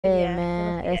Hey Yeah,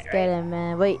 man, let's get let's it get right. it,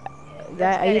 man. Wait,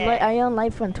 Let's are get it. you on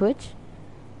live on Twitch?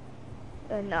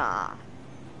 Nah.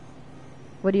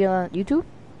 What are you on YouTube?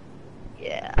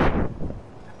 Yeah.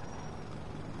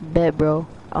 Bet, bro.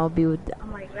 I'll be with.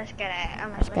 I'm like, let's get it.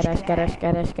 I'm like, let's Scatter, get scatter, it.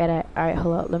 scatter, scatter. All right,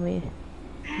 hold up. Let me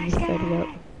Let's get start it up.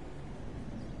 it.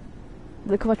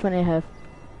 Look how much money I have.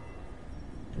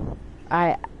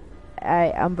 I,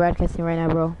 I'm broadcasting right now,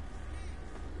 bro.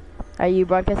 Are you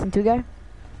broadcasting too, guy?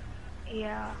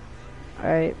 Yeah. All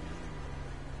right.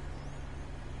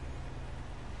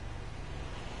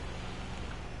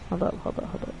 Hold up, hold up,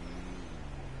 hold up.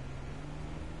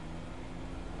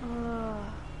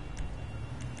 Uh,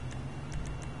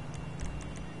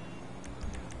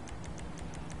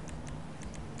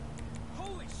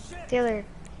 Taylor.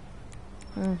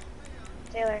 Hmm.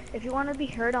 Taylor, if you want to be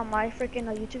heard on my freaking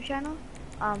YouTube channel,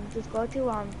 just go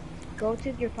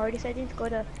to your party settings. Go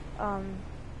to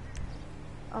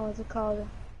what's it called?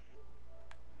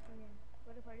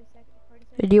 Go to party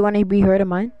Do you settings. want to be heard of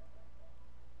mine?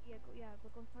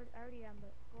 Go party. I already am,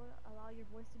 but go allow your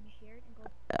voice to be shared and go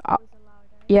Uh, always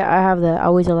allowed. Alright. yeah, I have that.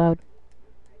 Always allowed.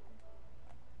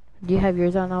 Do you have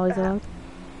yours on always Uh, allowed?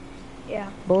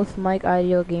 yeah. Both Mike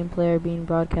Ideal gameplay are being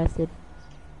broadcasted.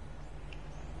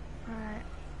 Alright.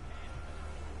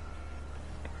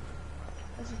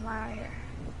 This is mine right here.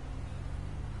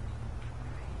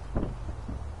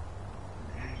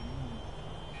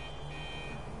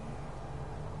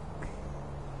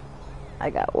 I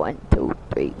got 1, 2,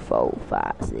 3, 4,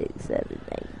 5, 6, 7,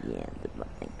 8 yams in my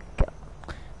bank account.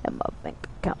 In my bank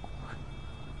account.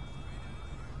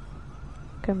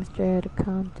 Coming straight out of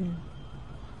Compton.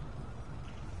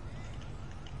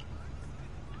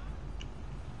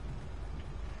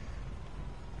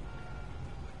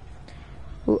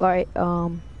 Ooh, alright,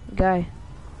 guy.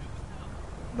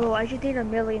 Bro, I just need $1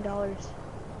 million.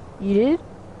 You did?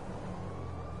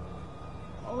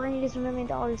 All I need is $1 million,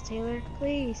 Taylor.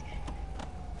 Please.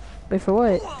 Wait, for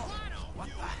what?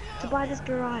 To buy this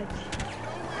garage.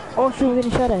 Oh, shit, we're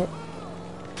getting shot at.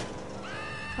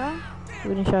 Huh?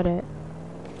 We're getting shot at.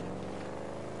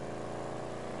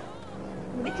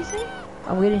 What did you say?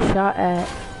 I'm getting shot at.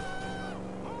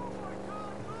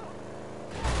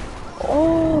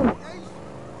 Oh!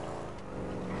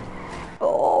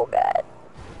 Oh, God.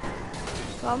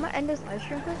 So I'm gonna end this live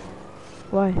stream first.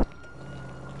 Why?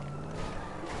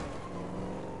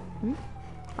 Hmm?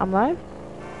 I'm live?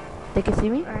 They can see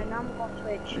me? Alright, now I'm gonna go on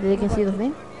Twitch. They I'm can gonna see go the on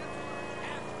Twitch. thing?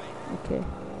 Okay.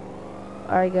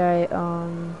 Alright, guy,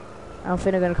 I'm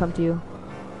finna gonna come to you.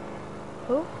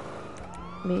 Who?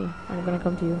 Me. I'm gonna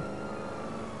come to you.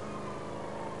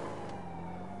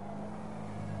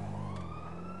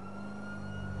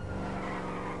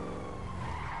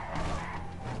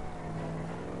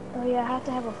 Oh yeah, I have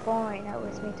to have a phone right now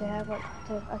with me to have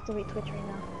to activate Twitch right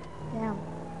now. Damn.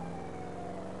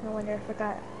 No wonder I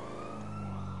forgot.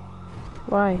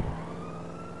 Why?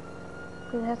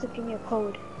 Cause it has to give me a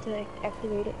code to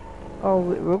activate it. Oh,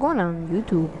 we're going on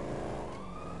YouTube.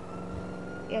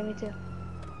 Yeah, me too.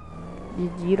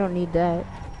 You don't need that.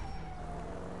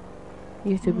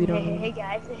 YouTube you don't need. Hey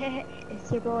guys,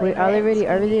 it's your boy. Wait, are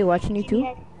they watching you too?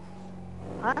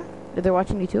 Huh? Are they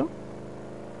watching you too?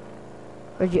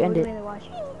 Or did you What end do you it? mean they're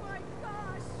watching?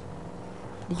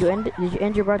 Did you end it? Did you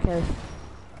end your broadcast?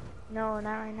 No,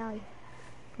 not right now.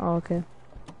 Oh, okay.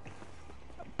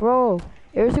 Bro,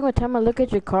 every single time I look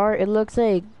at your car, it looks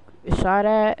like shot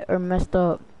at or messed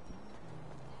up.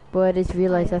 But I just Oh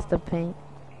realized yeah. that's the paint.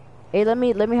 Hey, let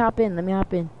me hop in. Let me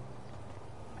hop in.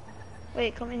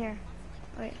 Wait, come in here.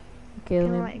 Wait, Okay,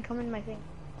 let me. come in my thing.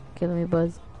 Okay, let me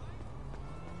buzz.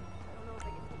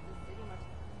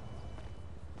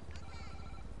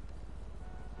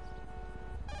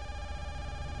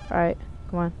 All right,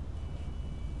 come on.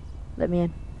 Let me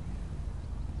in.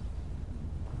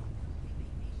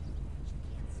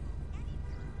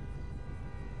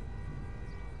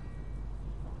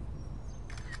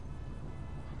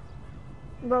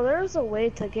 Bro, there's a way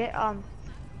to get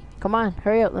Come on,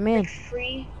 hurry up. Let me like in.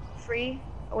 free.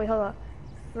 Oh wait, hold up.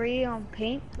 Free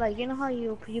paint. Like you know how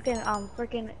you can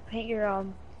freaking paint your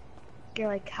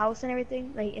like house and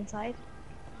everything like inside.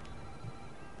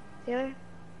 Taylor.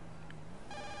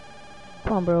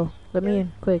 Come on, bro. Let me Taylor.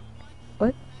 in, quick.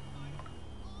 What?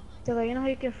 Taylor, you know how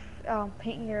you can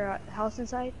paint your house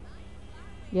inside?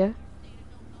 Yeah.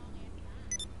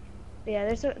 Yeah,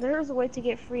 there's a way to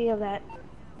get free of that.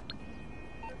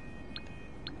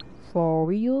 For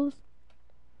reals?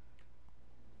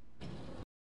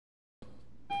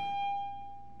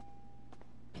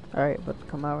 All right, about to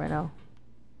come out right now.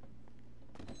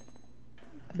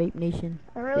 Bape Nation.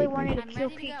 I really Bape wanted Nation. to kill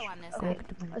Peach. Go Okay, get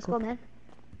the money. let's Go go, get man.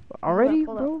 Already,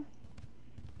 Hold up. bro?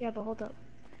 Yeah, but hold up.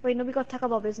 Wait, no, we gotta talk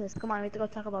about business. Come on, we have to go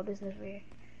talk about business over here.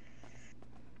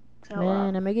 So,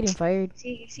 Man, am I getting fired?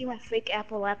 see my fake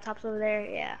Apple laptops over there?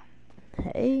 Yeah.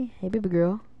 Hey, baby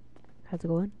girl. How's it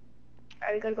going?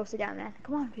 Alright, we gotta go sit down, man.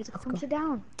 Come on, we have to Let's come go. sit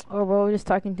down. Oh, bro, we're just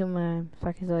talking to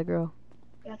that girl.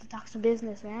 We have to talk some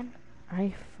business, man.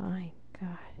 Alright, fine.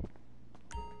 God.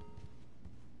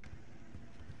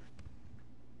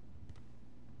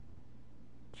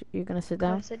 You're gonna sit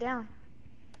down? Gotta sit down.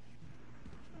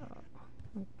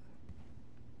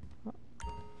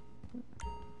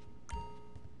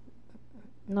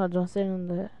 No, don't sit in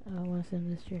the. I don't want to sit in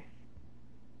this chair.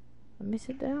 Let me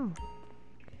sit down.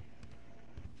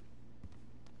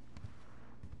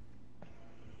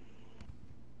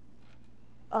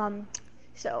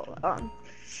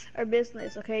 Our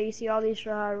business, okay? You see all these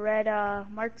red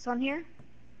marks on here?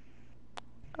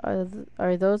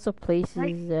 Are those the places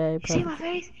Right? that I You see probably... my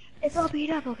face? It's all beat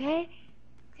up, okay?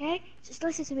 Okay? Just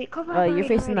listen to me. Your Cooperate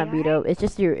face is already, not beat alright? up. It's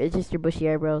just your bushy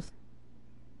eyebrows.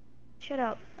 Shut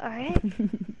up, alright?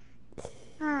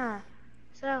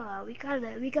 So, we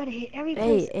gotta hit every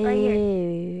place right here.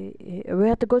 Hey, we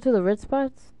have to go to the red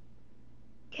spots?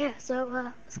 Yeah, so,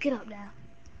 let's get up now.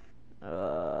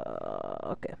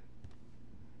 Okay.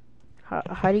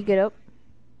 How do you get up?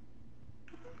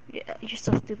 Yeah, you're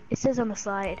so stupid. It says on the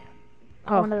side.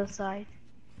 Oh. One of the sides.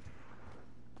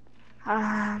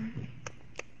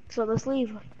 So let's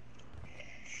leave.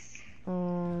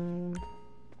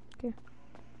 Okay.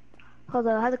 Hold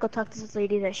on, I have to go talk to this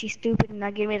lady that she's stupid and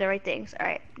not giving me the right things.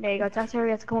 Alright, there you go. Talk to her.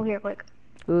 You have to come over here quick.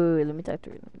 Ooh, let me talk to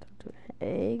her.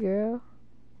 Hey, girl.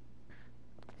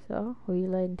 So, who you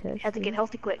letting test? You have to get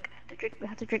healthy quick. I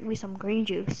have to drink me some green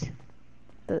juice.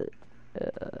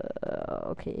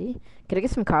 Okay. Can I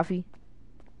get some coffee?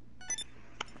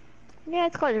 Yeah,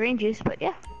 it's called green juice, but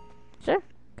yeah. Sure.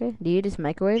 Okay. Do you just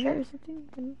microwave Sure. it or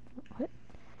something? What?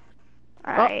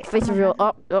 Alright. Oh, face reveal.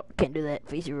 Oh, can't do that.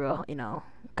 Face reveal. You know,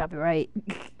 copyright.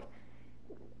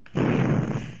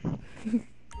 Alright,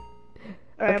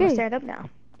 I'm gonna stand up now.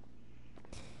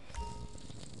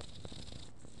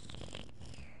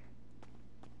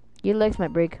 Your legs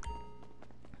might break.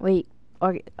 Wait.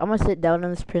 Okay, I'm gonna sit down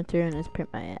on this printer and just print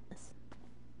my ass.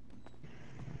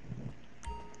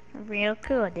 Real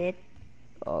cool, dude.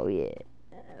 Oh yeah.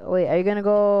 Wait, are you gonna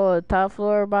go top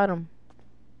floor or bottom?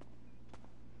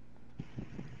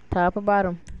 Top or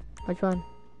bottom? Which one?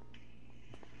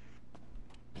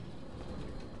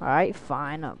 Alright,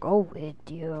 fine. I'll go with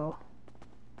you.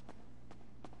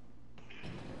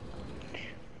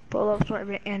 Pull up,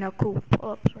 sorbet, and a cool. Pull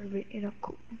up, sorbet, and a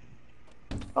cool.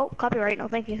 Oh, copyright. No,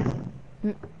 thank you.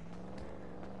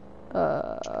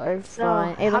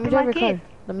 Fine. Hey, let hop me in drive my your car. kid.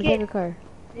 Let me drive your car.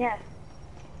 Yeah.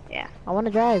 Yeah. I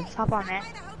wanna drive. Just hop on, man.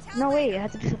 No, wait. I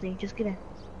have to do something. Just get in.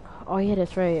 Oh yeah,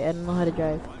 that's right. I don't know how to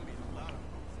drive.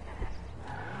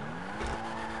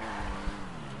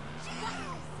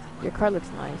 Your car looks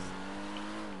nice.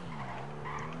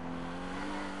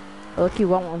 Look, you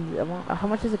want one? How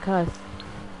much does it cost?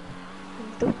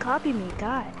 Don't copy me,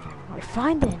 God. Alright,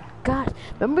 fine then. God,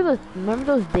 remember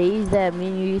those days that me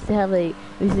and you used to have, like,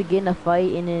 we used to get in a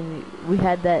fight and then we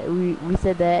had that we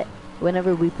said that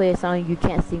whenever we play a song you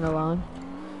can't sing along.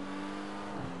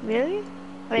 Really?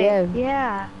 Wait, Yeah.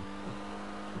 yeah.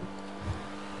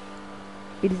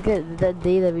 We just got that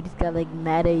day that we just got like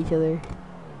mad at each other.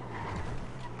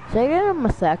 Should I get a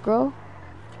Masacro?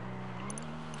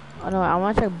 Oh no, I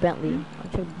want to check Bentley. I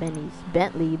want to check Bentley's. I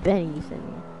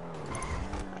mean,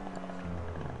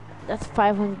 that's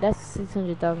 500. That's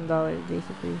 $600,000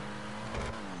 basically.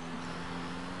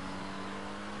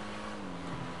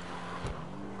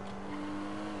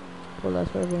 Pull us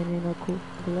for no cool.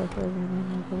 Pull us for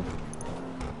no cool.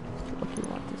 What do you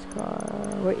want this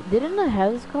car? Wait, didn't I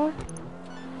have this car?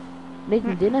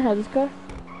 Nathan, didn't I have this car?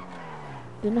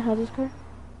 Didn't I have this car?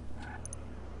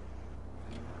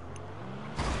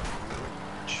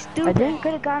 Stupid. I did?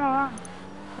 Could have gone wrong.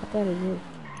 I thought it did.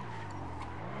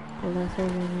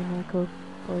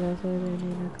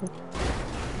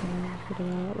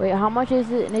 Wait, how much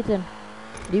is it, Nathan?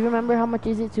 Do you remember how much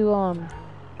is it to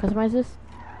customize this?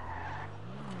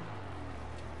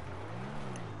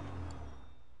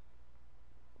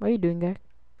 What are you doing, guy?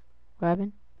 What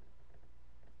happened?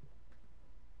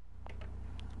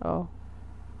 Oh.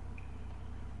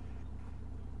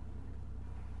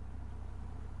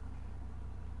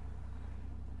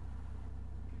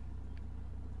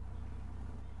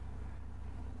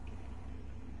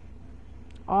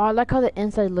 Oh, I like how the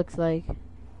inside looks like.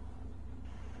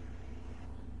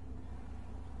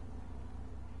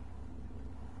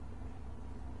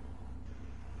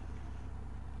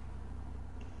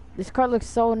 This car looks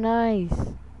so nice.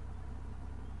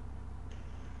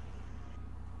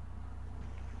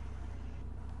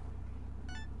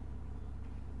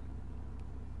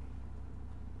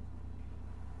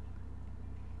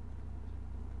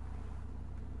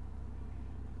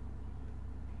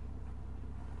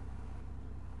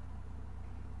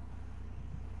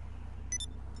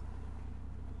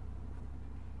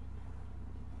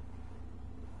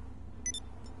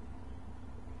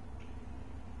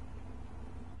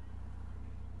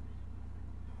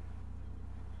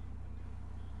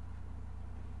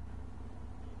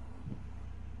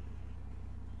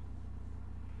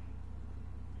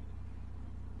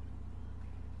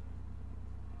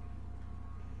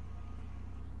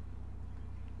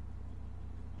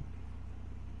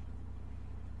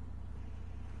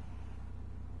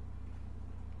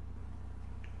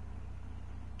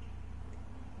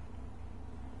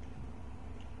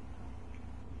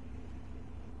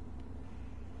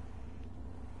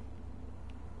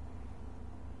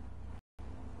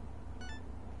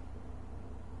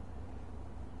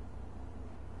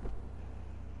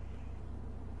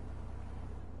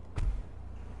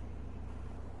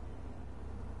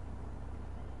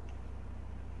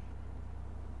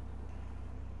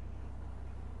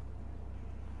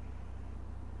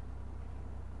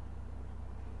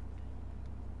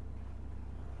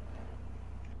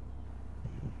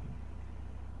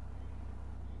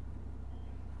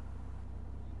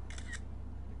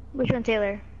 Which one,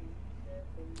 Taylor?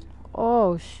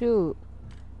 Oh shoot.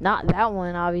 Not that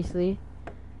one, obviously.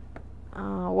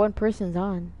 One person's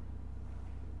on.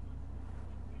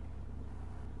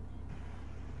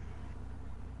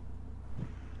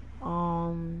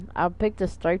 I'll pick the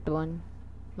striped one.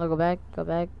 No, go back, go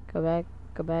back, go back,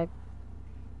 go back,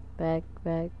 back,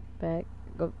 back, back.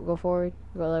 Go forward.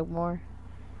 Go like more.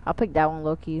 I'll pick that one,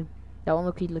 low-key. That one,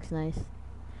 low-key, looks nice.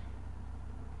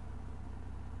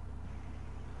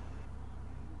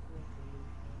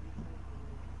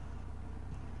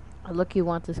 Look-key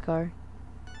want this car.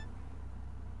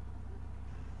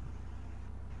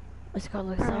 This car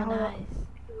looks so nice.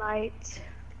 Light.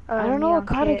 I don't know what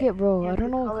car to get, bro. I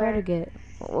don't know what car to get.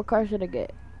 What car should I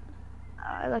get?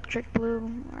 Electric blue.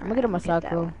 I'm gonna get a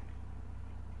Masako.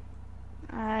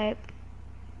 Alright.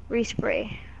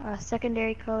 Respray.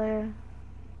 Secondary color.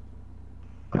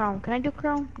 Chrome. Can I do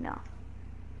chrome? No.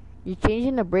 You're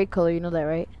changing the brake color, you know that,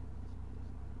 right?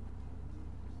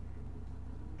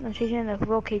 I'm changing the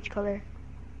roll cage color.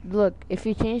 Look, if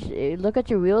you change, look at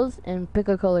your wheels and pick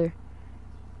a color.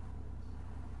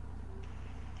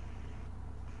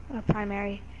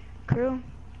 Primary. Crew.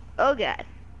 Oh god.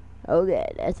 Oh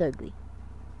god, that's ugly.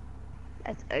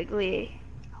 That's ugly.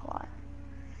 Hold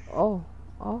on.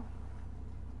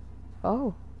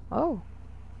 Oh.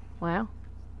 Wow.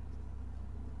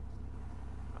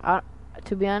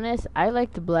 To be honest, I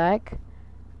like the black.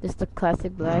 Just the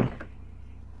classic black.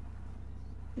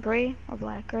 Gray or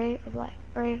black? Gray or black?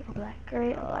 Gray or black?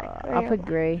 Gray or black? Gray I'll or pick black?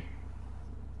 gray.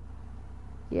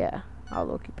 Yeah, I'll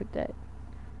low-key pick that.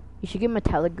 You should get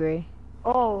metallic gray.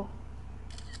 Oh.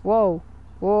 Whoa.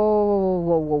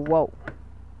 Whoa.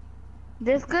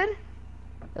 This good?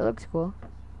 It looks cool.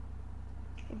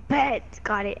 Bet.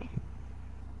 Got it.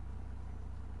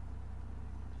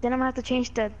 Then I'm gonna have to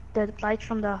change the lights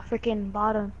from the freaking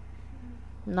bottom.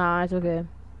 Nah, it's okay.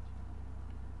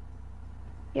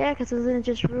 Yeah, because it doesn't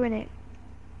just ruin it.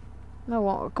 No,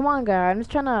 well, come on, guy. I'm just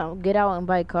trying to get out and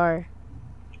buy a car.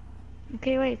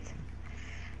 Okay, wait.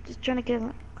 Just trying to get...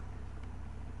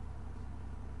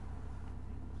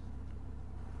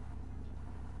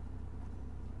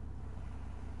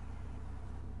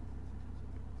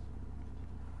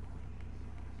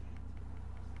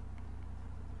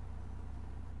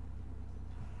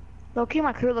 Low-key,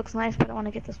 my crew looks nice, but I want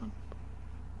to get this one.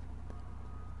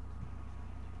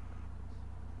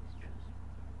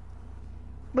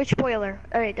 Which spoiler?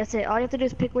 Alright, that's it. All you have to do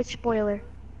is pick which spoiler.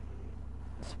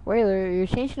 Spoiler, you're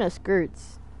changing the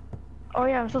skirts. Oh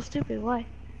yeah, I'm so stupid. Why?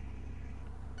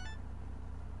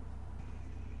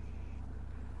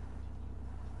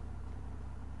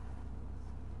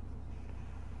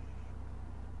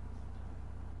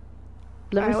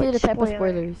 Let me Alright, see the which type of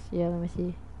spoiler? spoilers. Yeah, let me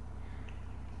see.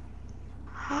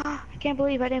 I can't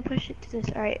believe I didn't push it to this.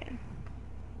 Alright.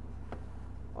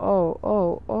 Oh.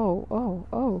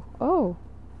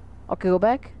 Okay, go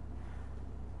back.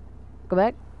 Go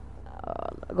back.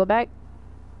 Go back.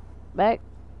 Back.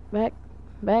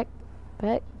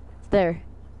 It's there.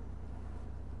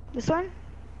 This one?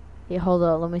 Yeah, hold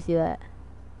on. Let me see that.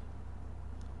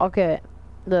 Okay.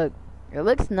 Look, it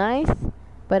looks nice,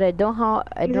 but I don't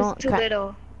It's too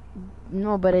little.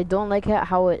 No, but I don't like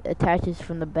how it attaches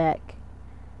from the back.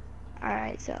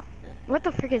 Alright, so. What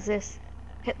the frick is this?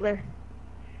 Hitler.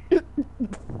 The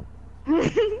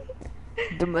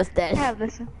mustache. I have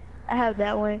this one. I have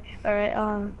that one.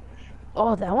 Alright,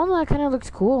 Oh, that one kind of looks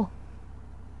cool.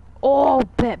 Oh,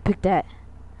 bet, pick that.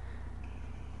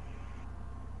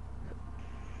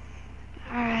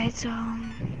 alright,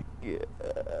 Yeah.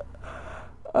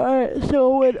 Alright,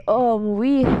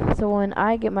 so when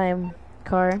I get my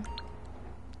car,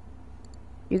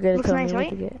 you gotta looks tell nice, me what right?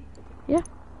 to get. Yeah.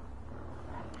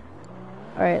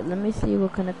 Alright, let me see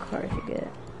what kind of car to get.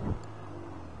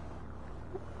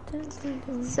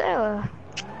 So,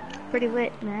 pretty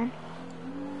lit, man.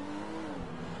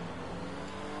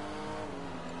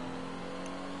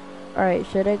 Alright,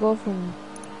 should I go from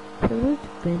Taylor to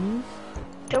Benny's?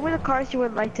 Tell me the cars you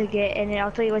would like to get, and then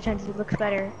I'll tell you which ones looks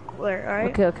better.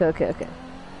 Alright? Okay.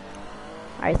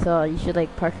 Alright, so you should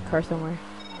like park your car somewhere.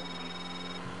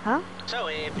 Huh?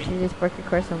 You should just park your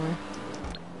car somewhere.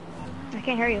 I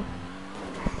can't hear you.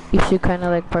 You should kind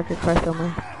of like park your car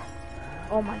somewhere.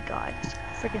 Oh my god.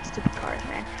 Freaking stupid cars,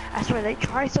 man. I swear, they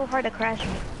try so hard to crash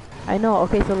me. I know.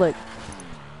 Okay, so look,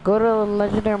 go to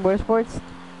Legendary Motorsports.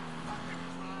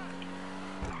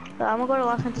 So I'm gonna go to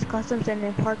Los Santos Customs and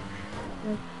then park,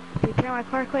 prepare my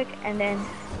car quick, and then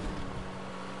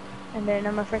I'm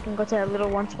gonna freaking go to that little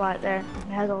one spot there.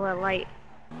 It has a little light.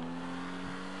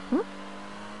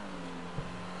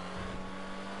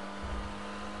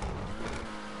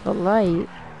 The light.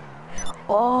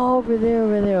 Oh, over there.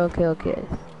 Okay.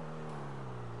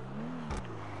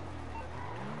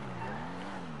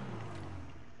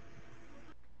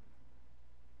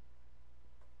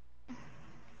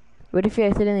 What if you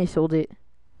accidentally sold it?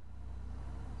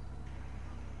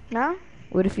 No?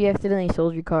 What if you accidentally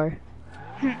sold your car?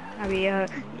 I mean,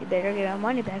 you better get our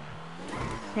money back.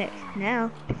 Heck,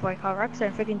 now, before I call Rockstar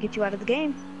and freaking get you out of the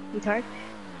game, retard.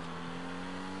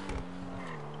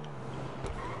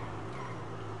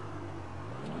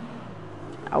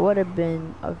 I would have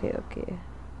been okay.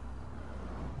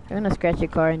 I'm gonna scratch your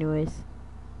car anyways.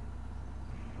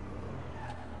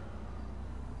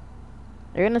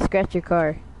 They're gonna scratch your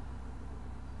car.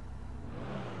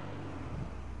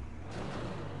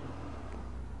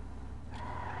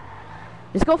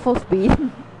 Just go full speed.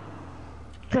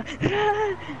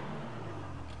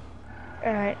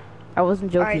 Alright. I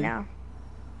wasn't joking. Alright now.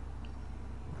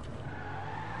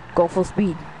 Go full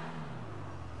speed.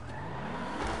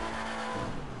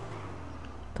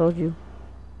 Told you.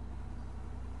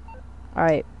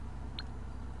 Alright.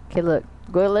 Okay, look.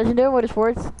 Go to Legendary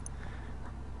Motorsports.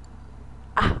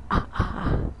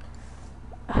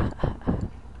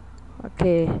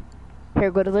 Okay.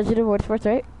 Here, go to Legendary Motorsports,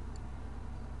 right?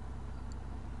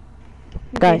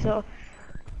 Okay, Guy. so,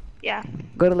 yeah.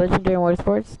 Go to Legendary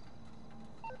Motorsports.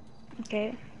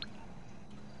 Okay.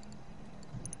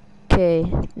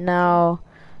 Okay, now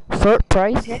sort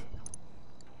price. Okay.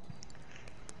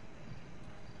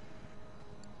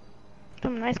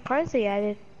 Some nice cars they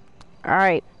added.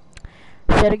 Alright.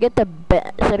 Should I get the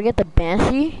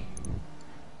Banshee?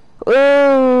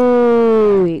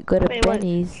 Oh, go to Wait, what?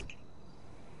 Benny's.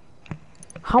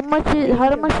 How much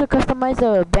to customize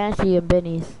a Banshee in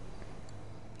Benny's?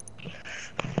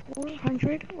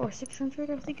 400 or 600,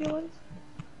 I think it was.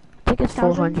 I think it's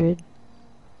 1,000? 400.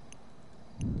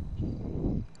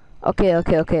 Okay.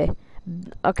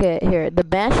 Okay, here. The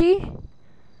Banshee,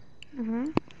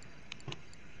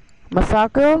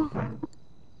 Masako,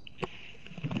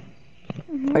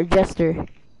 or Jester.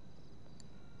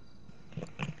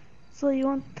 So you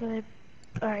want the...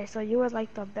 Alright, so you would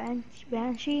like the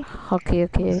Banshee? Okay.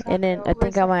 And then I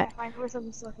think I might. Where's the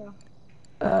Masako?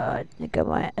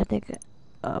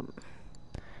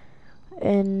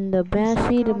 And the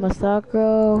Banshee, the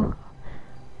Masako,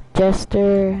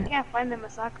 Jester. I can't find the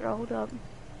Masako, hold up.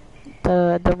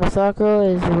 The Masako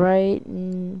is right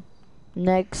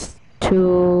next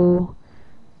to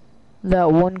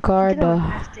that one car. I think I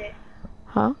passed it.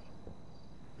 Huh?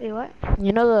 Wait, what?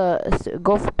 You know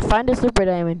find the Super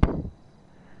Diamond.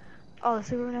 Oh, the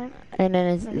Super Knight? And then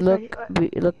it's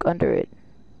look under it.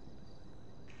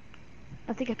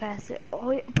 I think I passed it. Oh,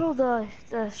 wait, bro, the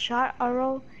shot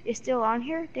arrow is still on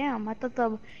here? Damn, I thought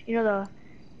the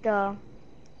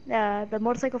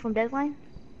motorcycle from Deadline?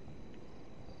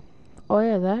 Oh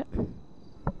yeah, that.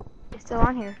 It's still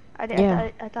on here. I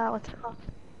thought what's it called?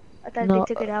 I thought No, they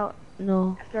took it out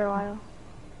No. after a while.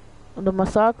 The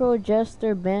Masako,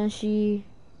 Jester, Banshee.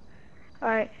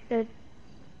 Alright, the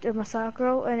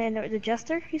Masako and then the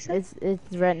Jester, you said?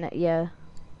 It's right now, yeah.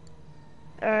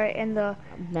 Alright, and the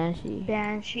Banshee.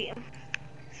 Banshee.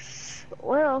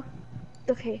 Well,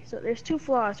 okay, so there's two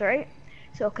flaws, right?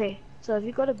 So, okay, so if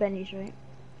you go to Benny's, right?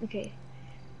 Okay.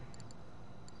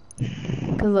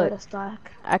 Cause look,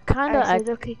 stock. I kinda, Alright,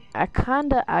 so okay. I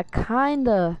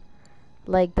kinda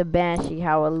like the Banshee,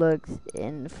 how it looks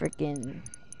in freaking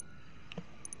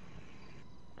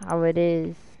how it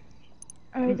is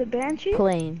Alright, the Banshee?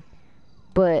 plain.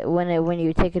 But when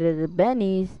you take it to the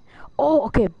Benny's, oh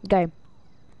okay, guy,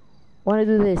 wanna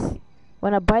do this?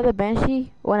 Wanna buy the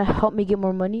Banshee? Wanna help me get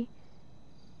more money?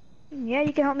 Yeah,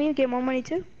 you can help me get more money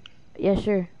too. Yeah,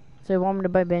 sure. So you want me to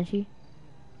buy Banshee?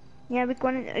 Yeah, what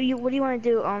do you want to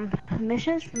do?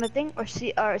 Missions from the thing or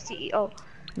CEO?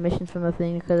 Missions from the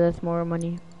thing because that's more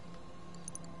money.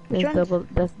 Which That's ones? double.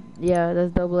 That's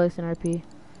double XNRP.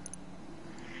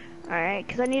 Alright,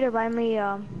 cause I need to buy me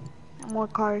more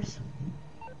cars.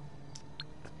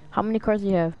 How many cars do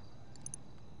you have?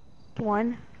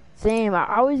 One. Same.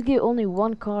 I always get only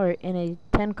one car in a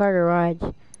 10-car garage.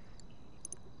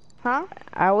 Huh?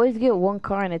 I always get one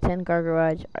car in a 10-car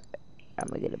garage. I'm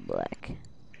gonna get it black.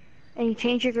 And you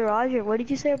change your garage, or what did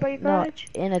you say about your No, garage?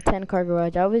 in a 10-car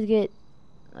garage. I always get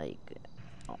like.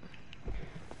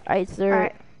 Alright, sir.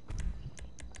 Alright.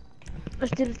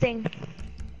 Let's do the thing.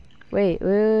 Wait.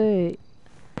 Wait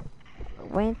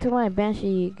until my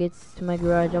Banshee gets to my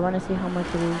garage. I want to see how much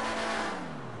it is.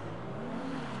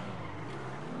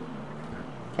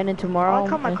 And then tomorrow, I like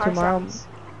how my car sounds.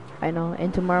 I know.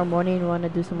 And tomorrow morning, you want to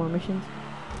do some more missions?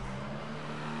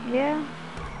 Yeah.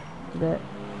 That.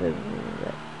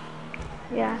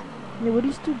 Yeah. Hey, what are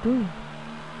you still doing?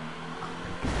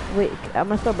 Wait, I'm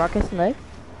gonna start broadcasting live.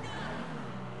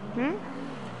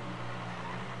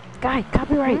 Guy,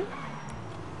 copyright.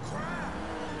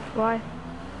 Why?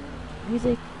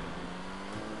 Music.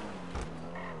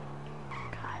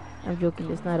 God, I'm joking.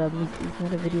 It's not a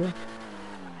video.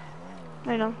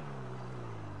 I know.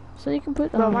 So you can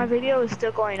put. But my video is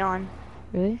still going on.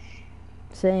 Really?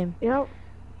 Same. Yep.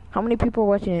 How many people are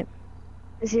watching it?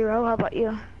 0. How about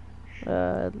you?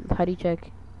 How do you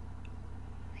check?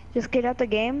 Just get out the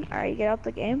game. Alright, get out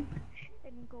the game.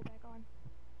 And then go back on.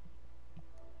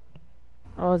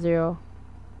 Oh, 0.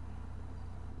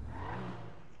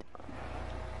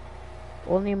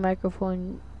 Only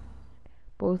microphone.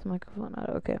 Both microphone out.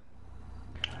 Okay.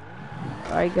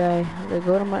 Alright, guy. Let's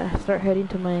go to start heading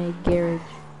to my garage.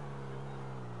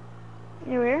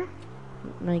 You where?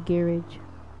 My garage.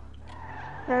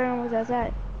 Where was that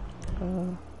at?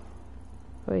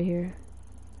 Right here.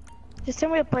 Just tell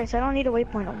me the place. I don't need a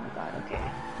waypoint. Oh my god. Okay.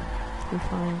 Be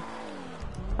fine.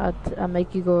 I'll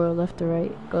make you go left or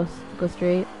right. Go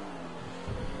straight.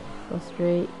 Go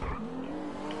straight.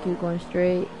 Keep going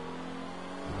straight.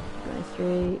 Going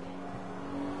straight.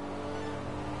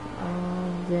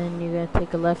 Then you're gonna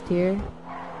take a left here.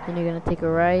 Then you're gonna take a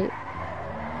right.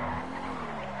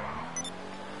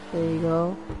 There you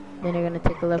go. Then you're gonna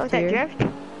take a left like here. That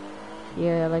drift?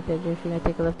 Yeah, I like that drift. You're gonna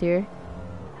take a left here.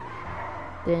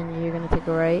 Then you're gonna take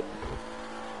a right.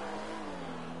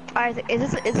 Alright,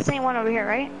 is the same one over here,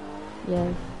 right?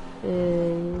 Yes.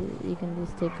 You can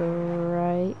just take a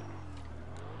right.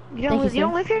 You don't live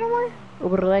here no more?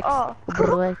 Uberlex. Oh.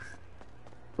 Uberlex.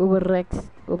 Uberlex.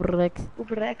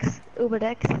 Uberlex.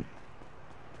 Uberdex.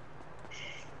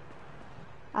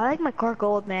 I like my car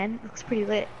gold, man. It looks pretty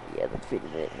lit. Yeah, that's pretty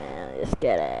lit, man. Let's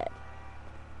get it.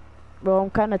 Bro, I'm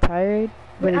kind of tired.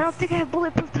 But I don't think I have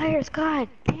bulletproof tires. God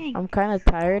dang. I'm kind of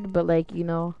tired, but like, you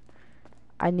know,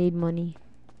 I need money.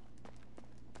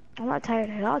 I'm not tired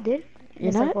at all, dude. You're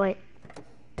it's not? like what?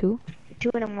 2?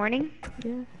 2 in the morning?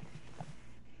 Yeah.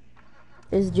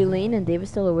 Is Julene and David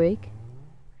still awake?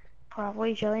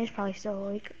 Probably. Julian's probably still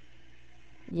awake.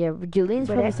 Yeah, Julene's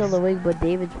probably still awake, but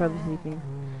David's probably sleeping.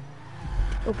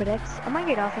 Uberdex. I might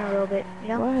get off in a little bit, you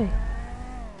know? Why?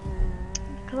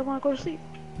 Because I want to go to sleep.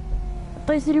 I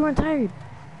thought you said you weren't tired.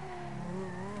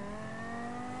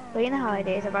 But you know how it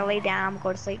is. If I lay down, I'm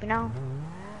going to sleep, you know?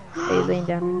 Are you laying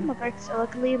down?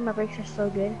 Luckily, my brakes are so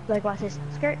good. Like, watch this.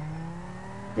 Skirt.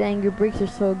 Dang, your brakes are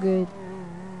so good.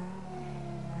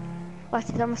 Watch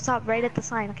this. I'm going to stop right at the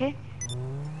sign, okay?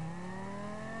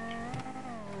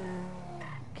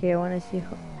 Okay, I want to see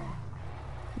how...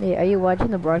 Hey, are you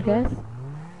watching the broadcast?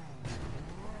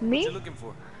 Me? What you looking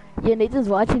for? Yeah, Nathan's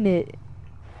watching it.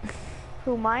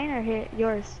 Who, mine or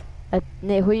yours?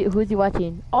 Nate, who's he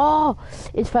watching? Oh,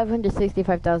 it's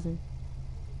 565,000.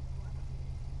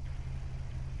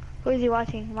 Who is he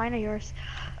watching? Mine or yours?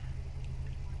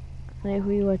 Nate, who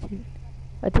are you watching?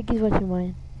 I think he's watching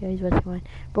mine. Yeah, he's watching mine.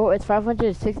 Bro, it's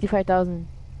 565,000.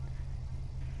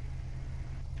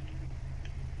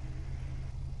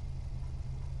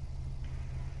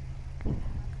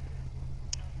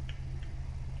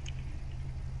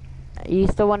 You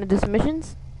still want to do some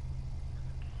missions?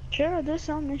 Sure, I'll do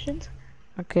some missions.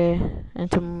 Okay, and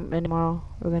tomorrow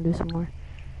we're gonna do some more.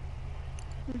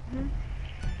 Mm-hmm.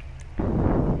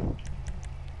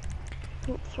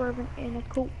 Coupe swerving in a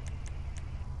coupe.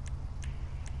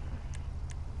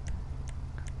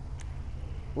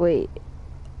 Wait.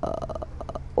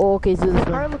 Oh, okay, so My this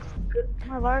car one. looks good.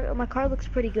 My car looks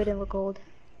pretty good in the cold.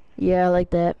 Yeah, I like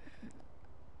that.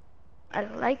 I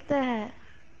like that.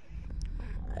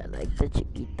 I like the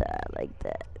Chiquita. I like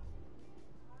that.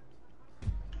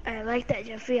 I like that,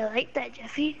 Jeffy. I like that,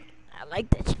 Jeffy. I like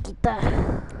that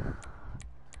Chiquita.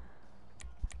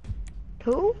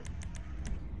 Who?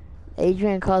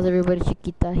 Adrian calls everybody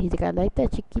Chiquita. He's like, I like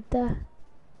that Chiquita.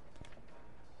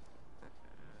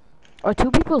 Or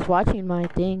two people's watching my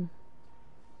thing.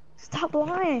 Stop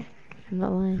lying. I'm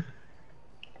not lying.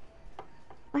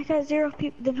 I got 0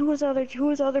 people. Then who was the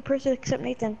other person except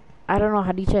Nathan? I don't know.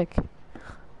 How do you check?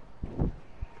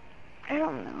 I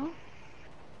don't know.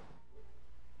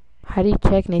 How do you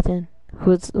check, Nathan?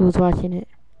 Who's watching it?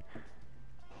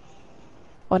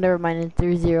 Oh, never mind. It's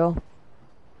 3-0.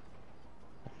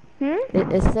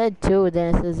 It said 2,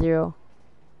 then it says 0.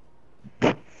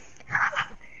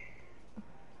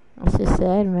 It's just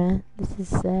sad, man. This is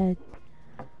sad.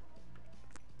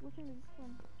 Which one is this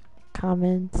one?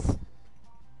 Comments.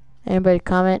 Anybody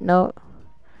comment? No.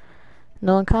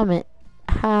 No one comment.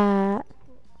 Ha.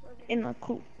 In a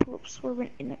coupe.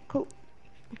 Swerving in a coupe.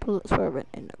 Bullet swerving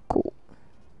in the cool.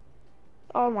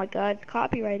 Oh my god.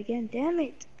 Copyright again. Damn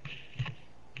it.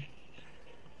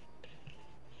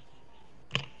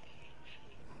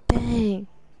 Dang.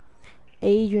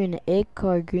 Adrian, Egg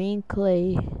Car, Green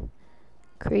Clay,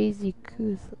 Crazy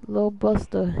Goose, Low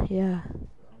Buster. Yeah.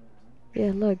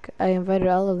 Yeah, look. I invited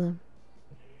all of them.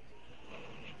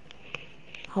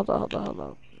 Hold on.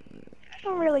 I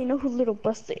don't really know who Little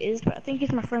Buster is, but I think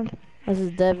he's my friend. This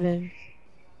is Devin.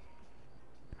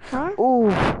 Huh? Ooh.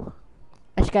 I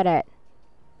just got that.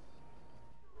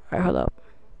 Alright, hold up.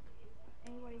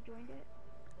 Anybody joined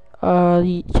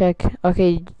it? Check.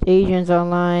 Okay, Adrian's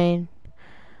online.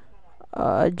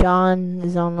 John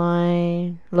is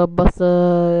online. Lil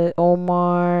Busta,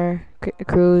 Omar,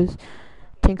 Cruz,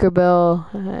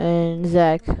 Tinkerbell, and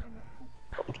Zach.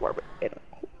 Swerving in a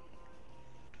coupe.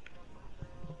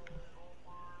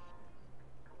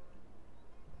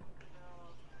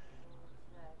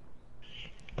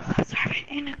 Swerving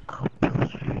in a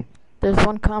coupe. There's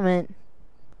one comment.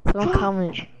 Someone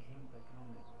comment.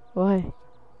 Why?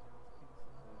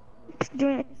 It's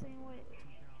doing it.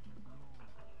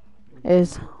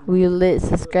 Is we lit?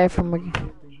 Subscribe from.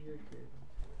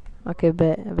 Okay,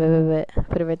 bet.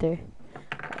 Put it right there.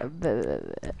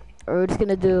 Bet. Or we're just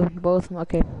gonna do both.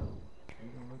 Okay.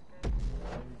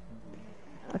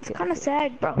 It's kind of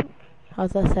sad, bro.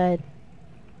 How's that sad?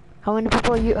 How many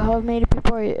people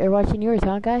are watching yours,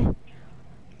 huh, guy?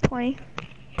 20.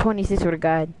 26 with a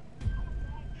guide.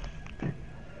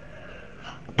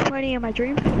 20 in my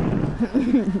dream.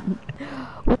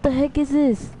 What the heck is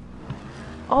this?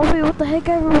 Oh wait, what the heck,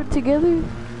 guy? We're together?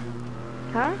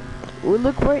 Huh? Well,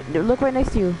 look right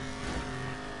next to you.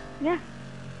 Yeah.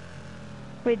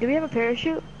 Wait, do we have a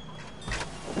parachute?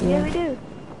 Yeah, we do.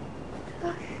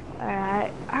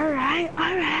 Alright.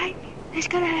 Let's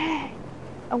go there.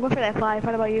 I'm going for that 5.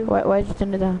 What about you? Why'd you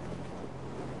turn it down?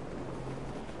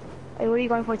 Hey, what are you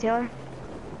going for, Taylor?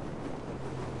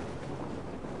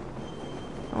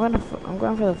 I'm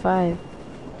going for the 5.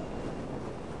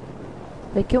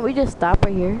 Wait, can't we just stop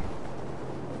right here?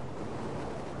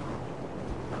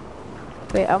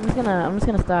 Wait, I'm just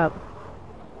gonna stop.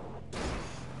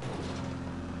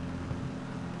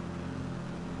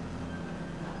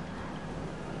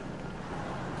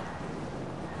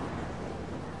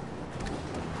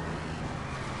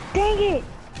 Dang it!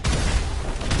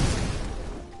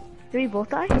 Did we both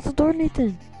die? What's the door,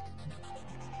 Nathan?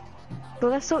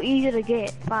 Bro, that's so easy to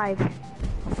get. 5.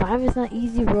 5 is not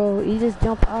easy, bro. You just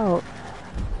jump out.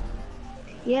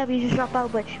 Yeah, but you just drop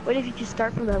out, but what if you just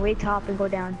start from the way top and go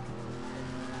down?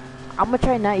 I'm gonna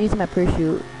try not using my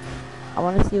parachute. I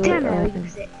wanna see what Damn it, happens.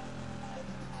 use it.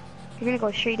 You're gonna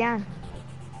go straight down.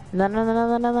 No.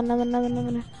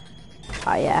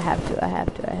 Oh yeah, I have to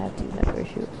use my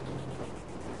parachute.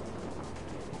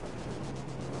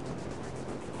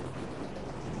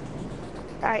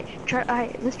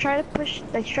 Alright, let's try to push,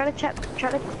 try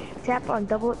to tap on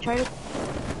double,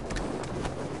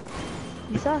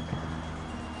 you suck.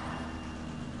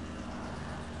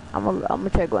 I'm gonna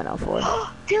try going out forward.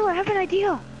 Taylor, I have an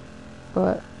idea.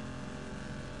 What?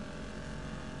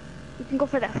 We can go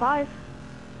for that 5.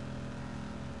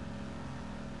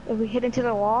 If we hit into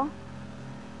the wall,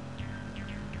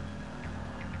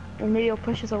 and maybe it'll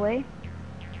push us away.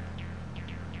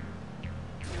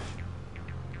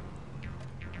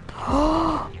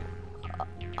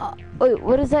 Wait,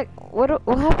 what is that? What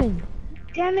happened?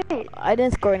 Damn it! I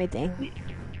didn't score anything.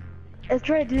 Let's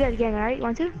try to do that again, alright? You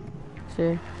want to?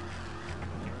 Sure.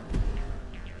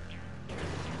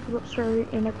 Whoops, sorry,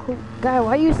 in a cool. Guy,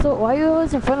 why you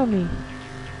always in front of me?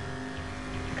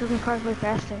 Because my car's way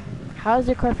faster. How is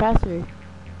your car faster?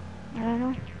 I don't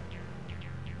know.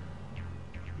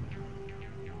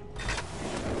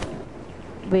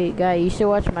 Wait, guy, you should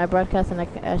watch my broadcast and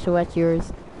I should watch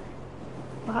yours.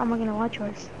 Well, how am I gonna watch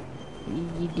yours?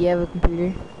 Do you have a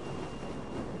computer?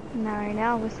 Not right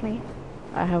now with me.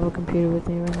 I have a computer with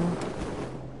me right now.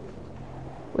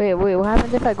 Wait, what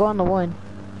happens if I go on the one?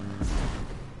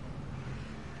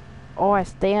 Oh, I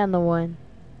stay on the one.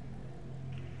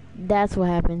 That's what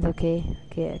happens, okay.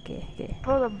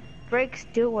 Oh, the brakes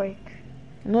do work.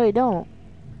 No, they don't.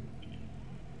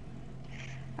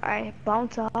 Alright,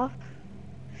 bounce off.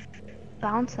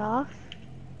 Bounce off.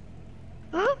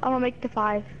 I'm gonna make the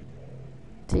 5.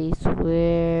 They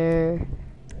swear.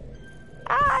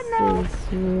 Ah, no! They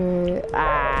swear.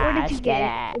 Ah, What did you get?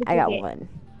 it. What did I you got get? one.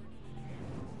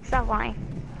 Stop lying.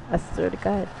 I swear to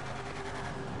God.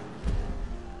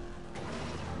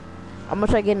 How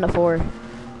much I get in the 4?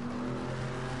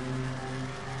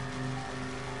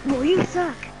 Well, you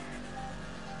suck.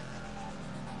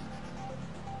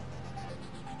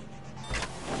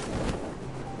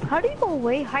 How do you go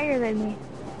way higher than me?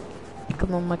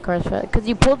 Come on, my car's fast. Cause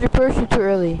you pulled your parachute too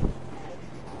early.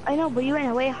 I know, but you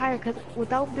went way higher because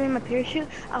without doing my parachute,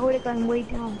 I would have gone way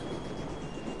down.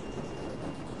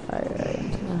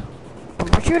 Alright.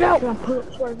 Shoot out! Come on, pull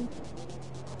up toward me.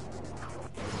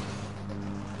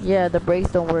 Yeah, the brakes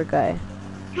don't work, guy.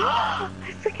 I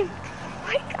freaking, oh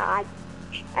my god.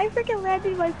 I freaking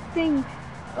landed my thing.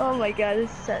 Oh my god,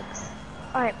 this sucks.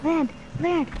 Alright, land.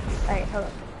 Alright, hold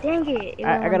on. Dang it.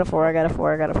 I got a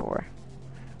 4.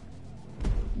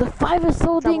 The 5 is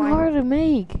so Stop dang lying. hard to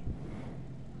make.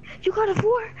 You got a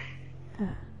 4?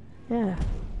 Yeah.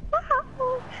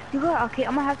 You got, okay,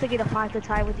 I'm gonna have to get a 5 to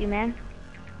tie with you, man.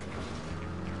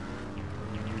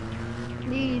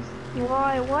 Please.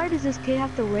 Why does this kid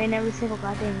have to win every single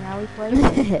goddamn rally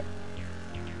play?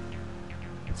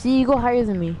 See, you go higher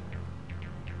than me.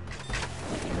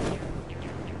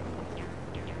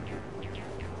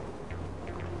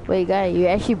 Wait, guy, you're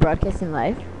actually broadcasting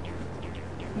live?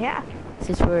 Yeah.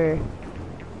 Since we're...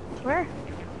 Where?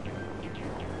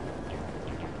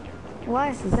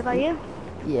 Why? Is it about you?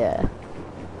 Yeah.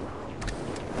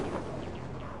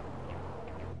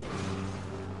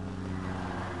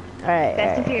 Alright,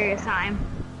 Fast and Furious time.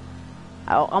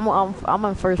 I'm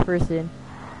on first person.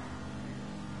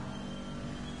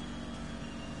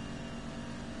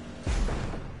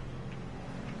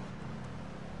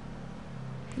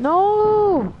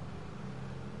 No!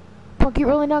 Come on, keep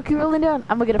rolling down.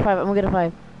 I'm gonna get a 5.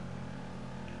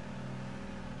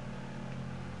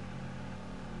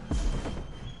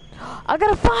 I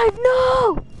got a 5,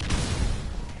 no!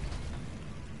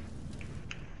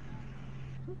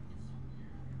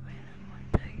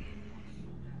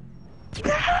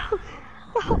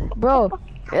 Bro,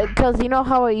 cause you know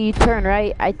how you turn,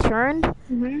 right? I turned,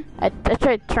 I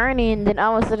tried turning, then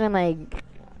all of a sudden, like,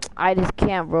 I just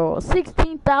can't, bro.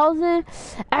 16,000?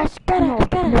 I gotta.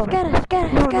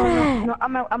 No,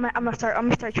 I'm gonna start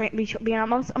being, I'm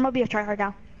gonna be a tryhard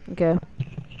now. Okay.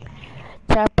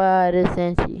 Chapa de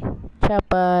Century.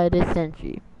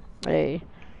 Hey,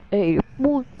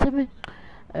 1-7.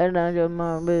 And I got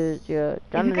my bitch, yeah. If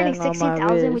you're getting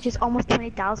 16,000, which is almost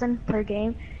 20,000 per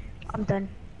game, I'm done.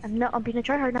 I'm being a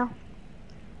tryhard now.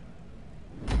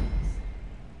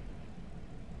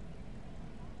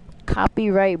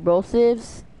 Copyright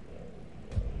brosivs.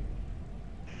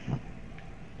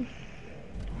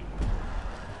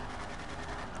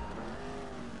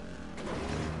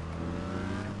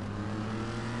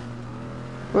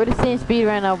 We're the same speed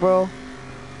right now, bro.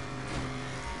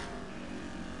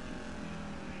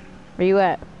 Where you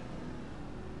at?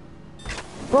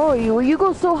 Bro, you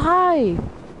go so high.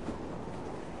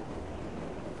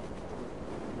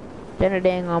 Jenna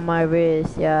dang on my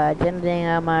wrist, yeah. Jenna dang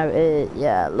on my wrist,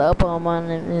 yeah. Love on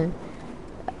my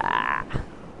ah.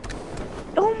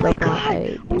 Oh my Love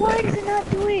god! Why does it not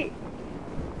do it?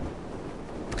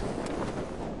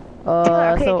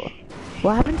 Okay. So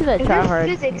what happened to that If there's tryhard?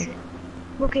 physics,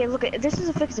 okay, look, this is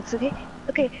a physics, okay?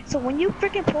 Okay, so when you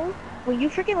freaking pull, when you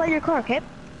freaking let your car, okay?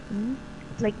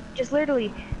 Like, just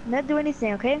literally, not do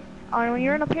anything, okay? When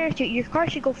you're in a parachute, your car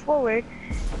should go forward.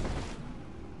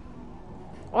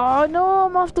 Oh no,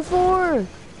 I'm off the 4.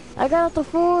 I got off the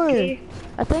 4. Okay.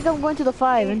 I think I'm going to the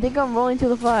 5. I think I'm rolling to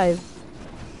the 5.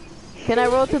 Can I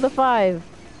roll to the 5?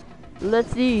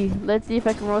 Let's see if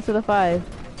I can roll to the 5.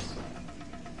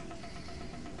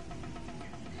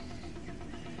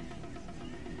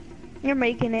 You're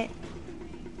making it.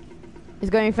 It's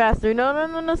going faster. No, no,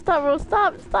 no, no, stop, bro.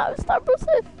 Stop, stop, stop, bro,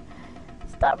 Sif.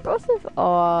 Stop, bro, Sif.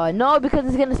 Oh, no, because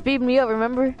it's gonna speed me up,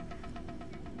 remember?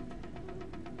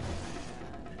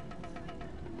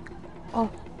 Oh,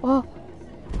 oh.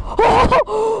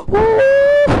 Oh!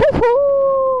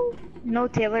 No,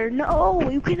 Taylor. No,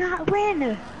 you cannot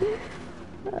win.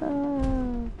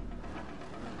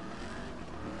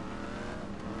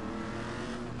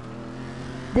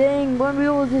 Dang, one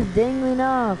wheel was just dangling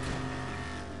off.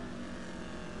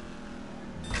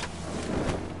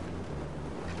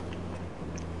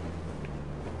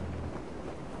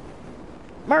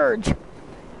 Merge!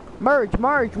 Merge,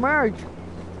 merge, merge!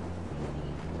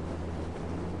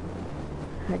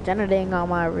 Jenna dang on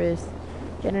my wrist.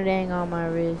 Jenna dang on my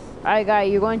wrist. Alright, guy,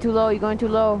 you're going too low, you're going too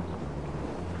low.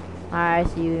 Alright, I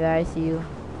see you, I see you.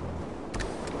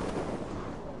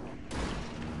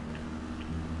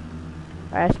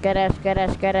 Skada, skada,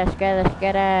 skada, skada,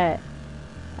 skada.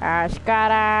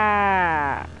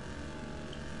 Skada.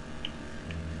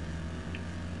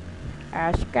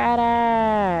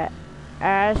 Skada.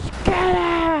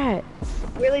 Skada.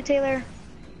 Really, Taylor?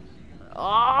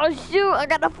 Oh shoot, I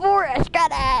got a 4.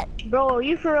 Skada. Bro,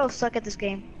 you for real suck at this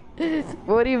game.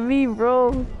 What do you mean,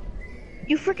 bro?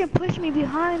 You freaking pushed me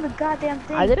behind the goddamn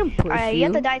thing. I didn't push Alright, you. you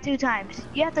have to die 2 times.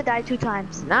 You have to die 2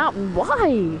 times. Not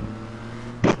why?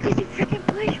 Because you freaking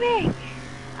pushed me.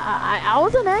 I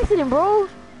was an accident, bro.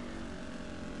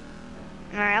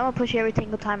 Alright, I'm gonna push you every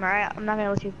single time, alright? I'm not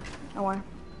gonna let you. Don't worry.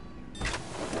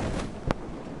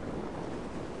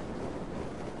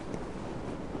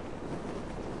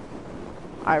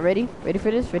 Alright, ready? Ready for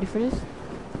this? Ready for this?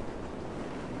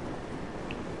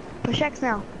 Push X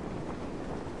now.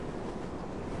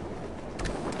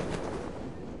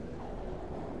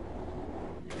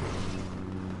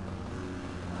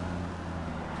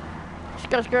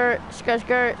 Skirt, skirt, skirt,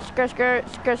 skirt, skirt, skirt,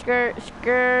 skirt, skirt,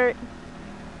 skirt.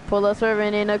 Pull up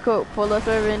serving in a coat, pull up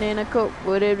serving in a coat.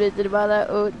 Put it bitch about that,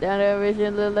 oh, down there,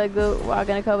 vision, look like go.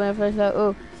 Walking a couple and fresh out,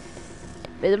 oh.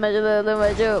 Bitch, little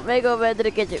much, oh. Make go back to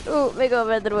the kitchen, oh. Make go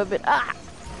back to the weapon, ah.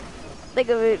 Think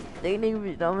of it, think of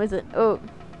it, don't miss it, oh.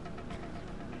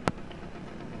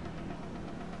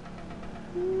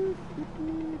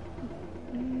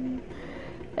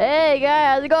 Hey,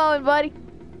 guy, how's it going, buddy?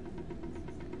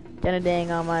 Jenna dang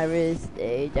on my wrist.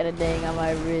 Hey, Jenna dang on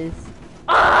my wrist.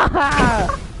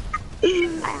 Ah!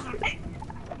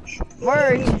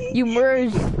 Merge! You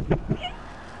merged.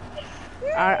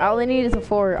 All I need is a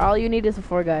 4. All you need is a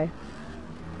 4 guy.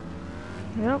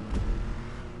 Yep.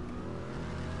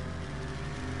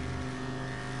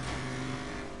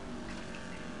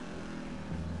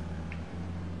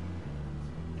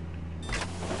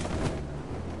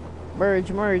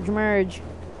 Merge, merge, merge.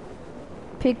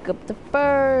 Pick up the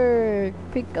bird.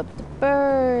 Pick up the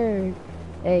bird.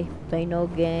 Hey, play no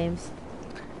games.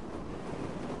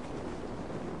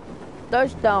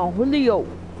 Touchdown, Julio.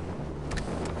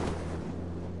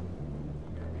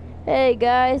 Hey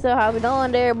guys, so how we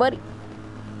doing there, buddy?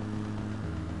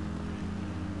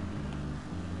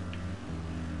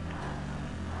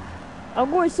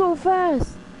 I'm going so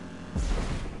fast.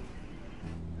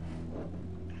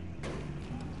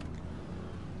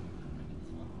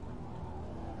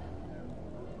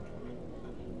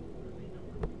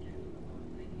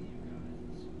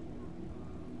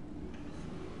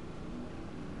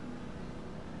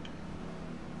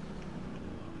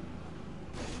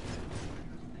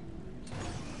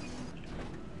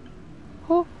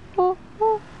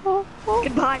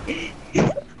 Goodbye. No,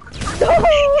 no,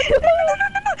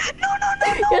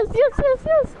 yes, yes, yes,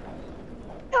 yes.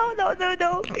 No, no, no,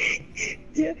 no.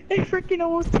 Yeah, I freaking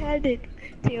almost had it,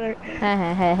 Taylor.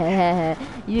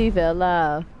 You fell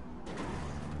off.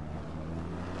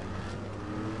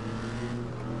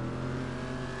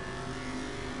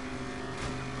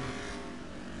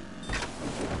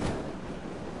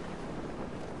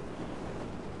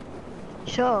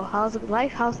 So, how's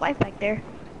life? How's life back there?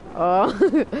 Oh,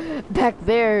 back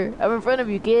there. I'm in front of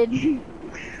you, kid.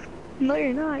 No,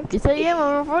 you're not. Yes, I am.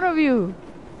 I'm in front of you.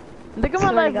 Look at my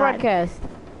Swear to live God. broadcast.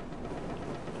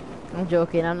 I'm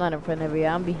joking. I'm not in front of you.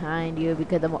 I'm behind you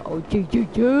because I'm a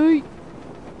OJJJ.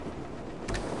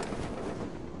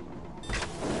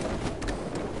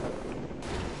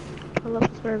 Pull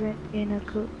up swerving in a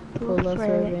coupe. Pull up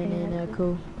serving in a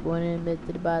coupe. Born in the midst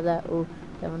of the bar that ooh.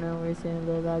 Seven on wrist in a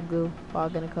little like goo.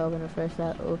 Walk in a cup in a fresh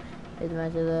shot. Ooh. It's my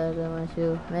love in my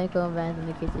shoe. Make on vans in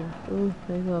the kitchen. Ooh.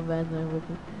 Make on vans in the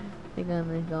kitchen.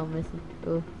 Make on miss it.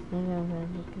 Ooh. Make on vans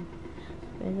in the kitchen.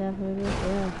 Bitch, I put it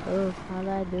down. Ooh. All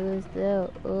I do is still.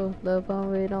 Ooh. Love phone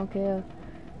really don't care.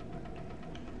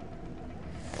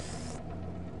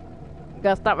 You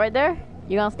gonna stop right there?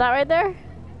 You gonna stop right there?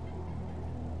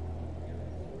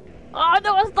 Oh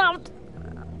no, I stopped!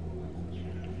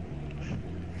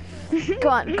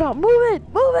 Come on, move it!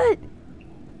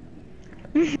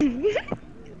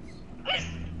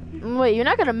 Wait, you're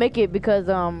not gonna make it because,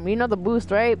 you know the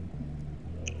boost, right?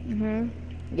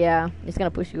 Yeah, it's gonna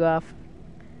push you off.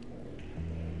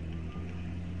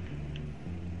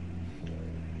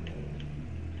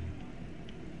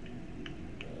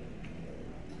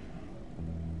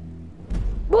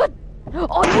 What?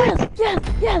 Oh yes, let's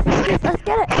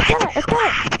get it.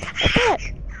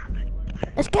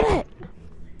 Let's get it.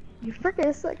 You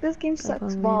freaking suck. This game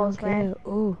sucks balls, man.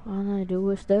 Oh, all I do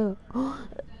is step.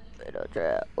 Little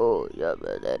trap. Oh, yeah,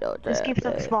 little trap. This game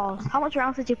sucks balls. How much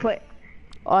rounds did you put?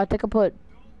 Oh, I think I put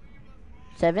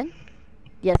 7.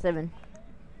 Yeah, 7.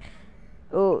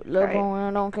 Oh, little Right. boy,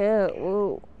 I don't care.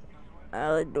 Oh,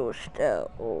 I do step.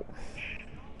 Oh.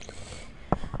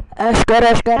 Get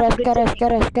it.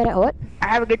 What? I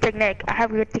have a good technique.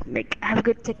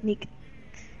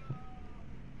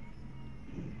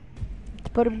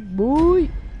 But boy.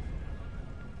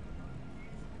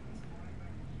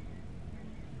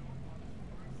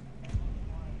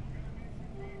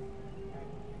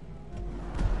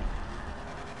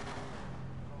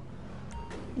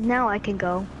 Now I can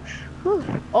go. Whew.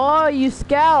 Oh, you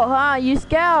scout, huh? You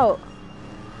scout.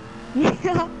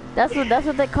 That's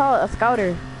what they call it, a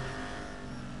scouter.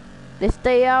 They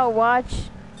stay out, watch.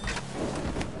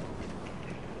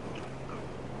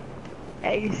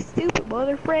 Hey, you stupid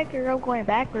motherfucker, I'm going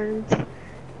backwards.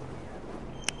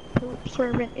 Poop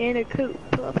swerving in a coop.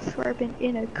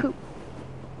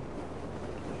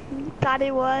 You thought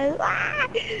it was. Ah!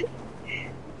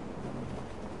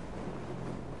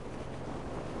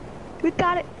 We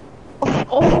got it.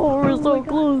 Oh, we're so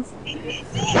close.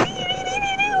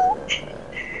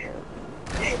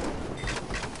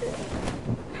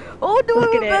 Oh, no, Look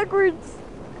I went at backwards.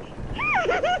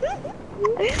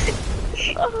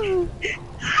 Oh.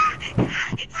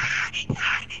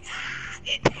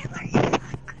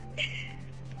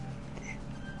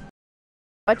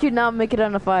 Watch you not make it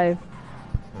on a 5.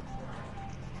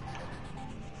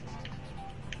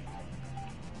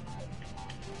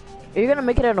 You're gonna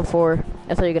make it on a 4.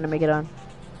 That's how you're gonna make it on.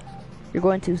 You're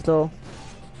going too slow.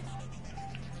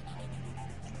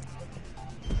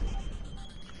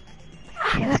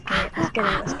 Yeah, let's get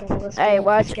it. Hey,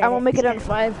 watch. I'm gonna make it on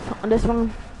 5 on this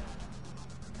one.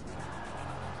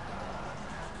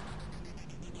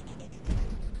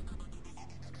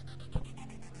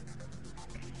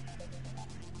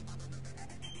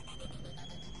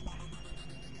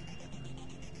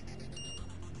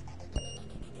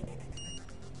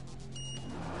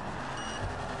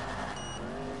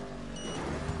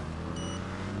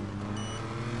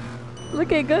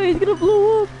 Look at guys, gonna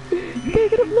blow up. They're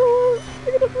gonna blow up.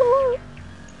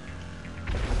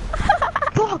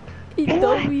 Fuck! He's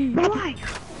dummy. Why?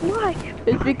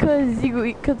 It's because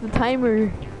the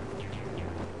timer.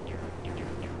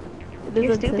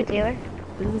 You're stupid, Taylor.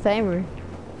 There's a timer.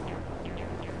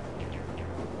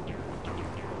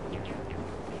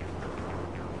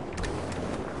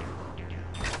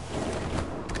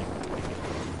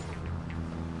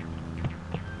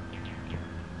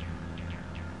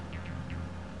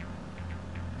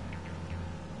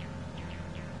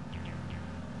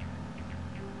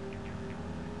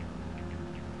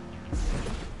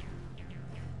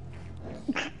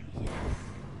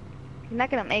 You're not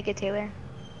gonna make it, Taylor.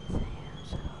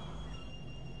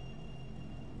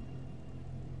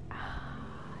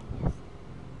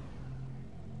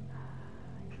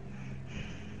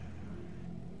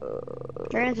 You're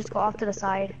gonna just go off to the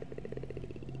side.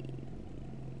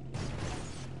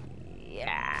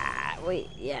 Yeah, wait,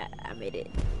 yeah, I made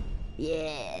it.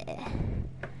 Yeah.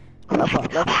 Left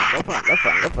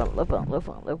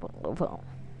on.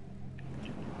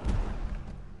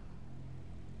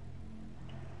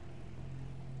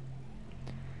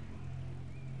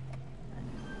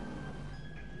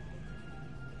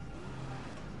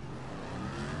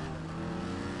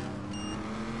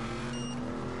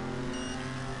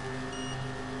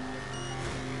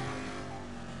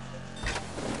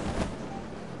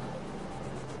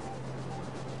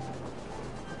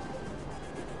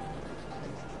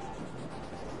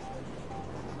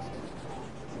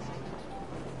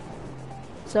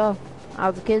 So,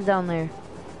 how's the kids down there?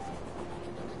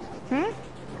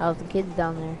 How's the kids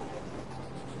down there?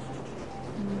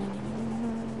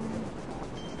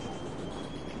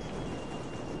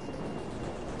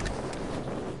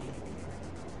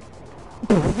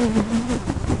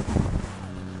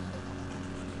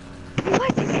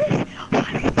 What is this?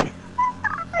 What is this?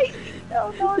 I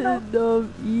don't know. No.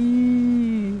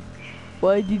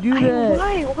 Why'd you do that?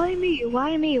 Why me?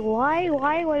 Why me? Why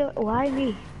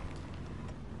me?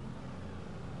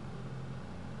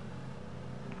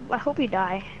 I hope you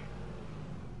die.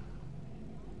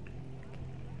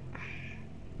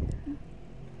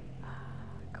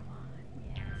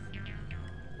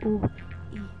 Ooh,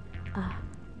 ee, ah,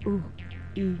 ooh,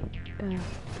 ee,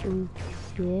 ooh,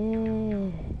 yeah.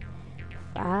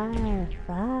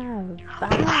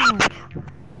 Five.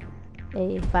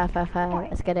 Hey, five.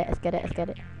 Let's get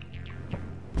it.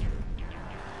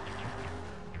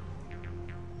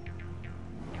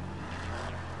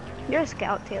 You're a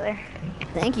scout, Taylor.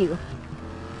 Thank you.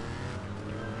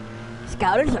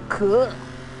 Scouters are cool.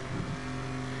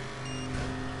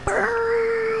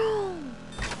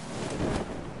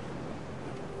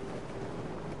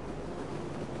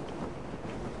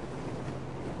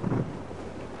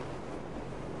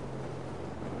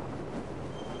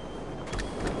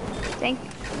 Thank you.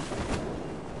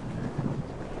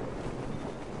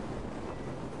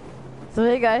 So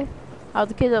hey guys, how's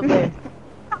the kids up there?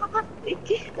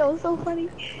 That was so funny.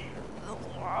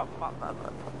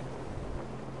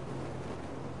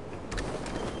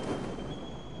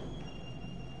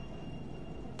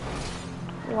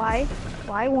 Why?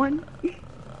 Why one?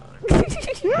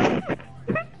 No. I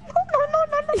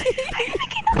didn't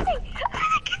get nothing.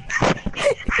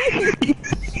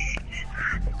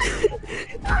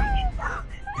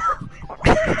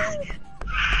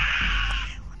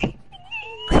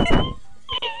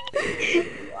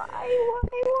 Why?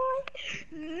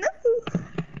 No.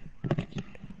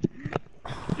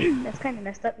 That's kind of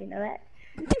messed up, you know that?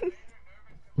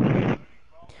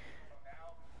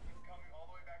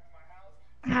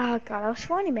 Oh god, that was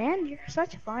funny, man. You're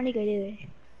such a funny guy, dude.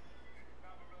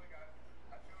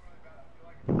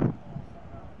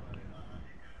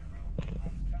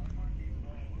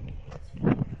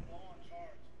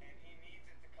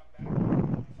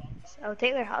 So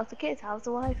Taylor, how's the kids? How's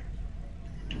the wife?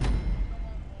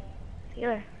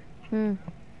 Taylor,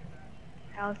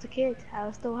 how's the kids?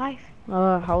 How's the wife?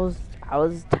 How's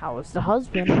the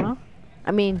husband, huh?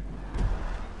 I mean,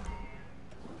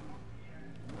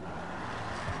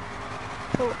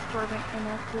 Pull up servant in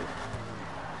a coop.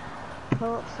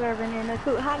 Pull up servant in a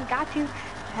coop. I got you.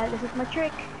 This is my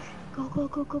trick. Go.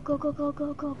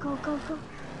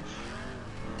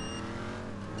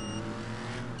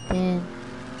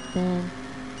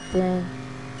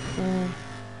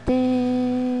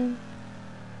 ding.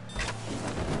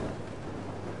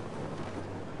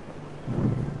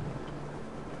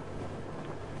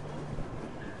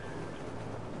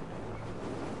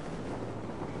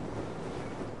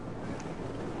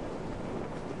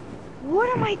 What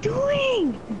am I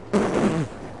doing?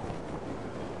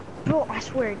 Bro, I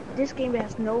swear, this game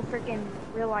has no freaking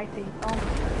real life thing. Oh my god,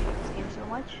 I hate this game so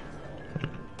much.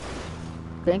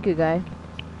 Thank you, guy.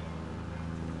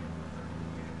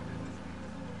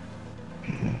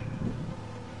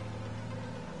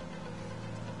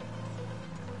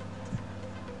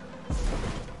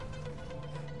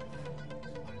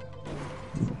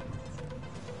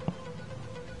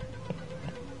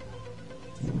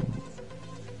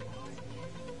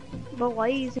 But why are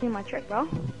you using my trick, bro?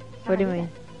 What do you mean?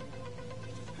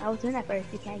 I was doing that first.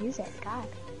 You can't use it. God.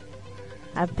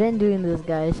 I've been doing this,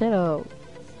 guy. Shut up.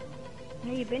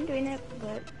 Yeah, you've been doing it,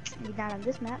 but you're not on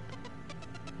this map.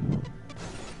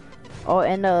 Oh,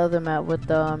 and the other map with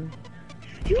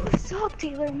You suck,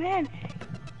 Taylor, man.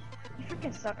 You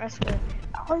freaking suck, I swear.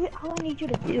 All I need you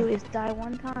to do is die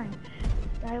one time.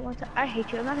 Die one time. I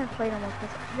hate you. I'm not gonna play no more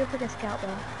because you're a freaking scout,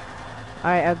 bro.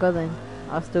 Alright, I'll go then.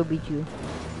 I'll still beat you.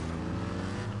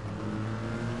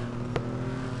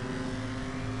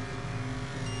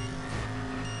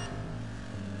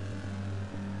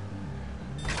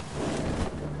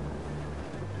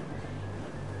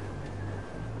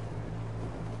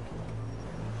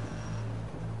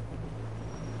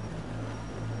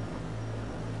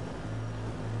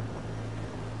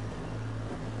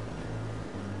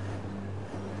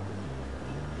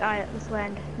 Alright, let's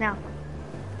land now.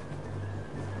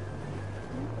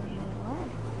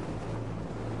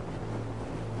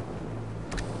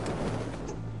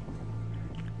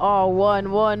 Oh, one.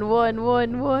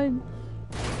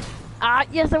 Ah,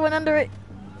 yes, I went under it.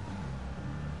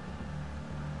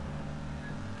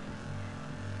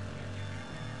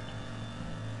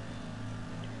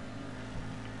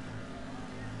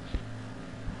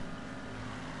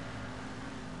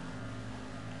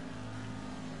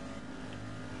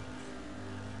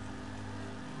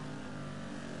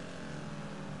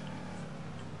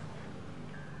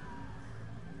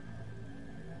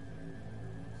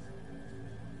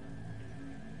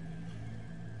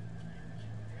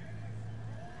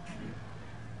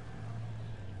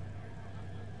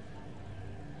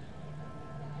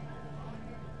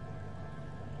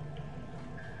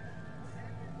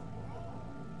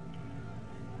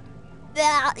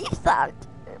 Yeah, you stopped.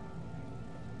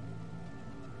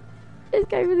 This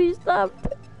guy really stopped.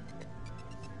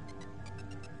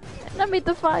 And I made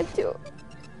the 5 too.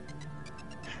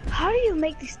 How do you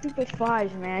make these stupid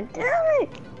 5s, man? Damn it!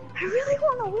 I really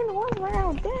want to win one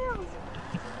round. Damn.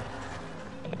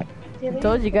 I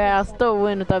told you guys I'll still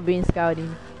win without being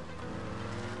scouting.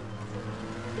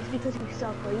 It's because you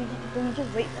suck, bro. You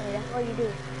just wait for me. That's all you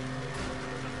do.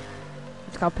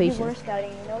 It's called You patience. were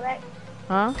scouting. You know that?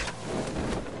 Huh?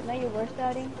 You know you were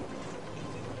scouting.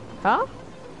 Huh?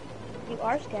 You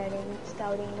are scouting.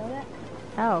 You know that?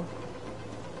 How?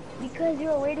 Because you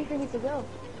were waiting for me to go.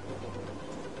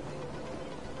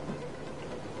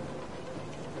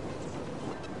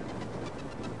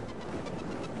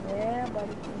 Yeah,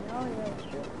 buddy. You know that's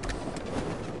true.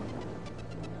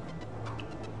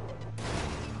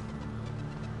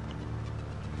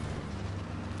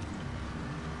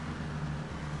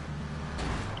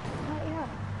 Oh, yeah.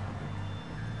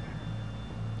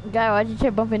 Guy, why'd you try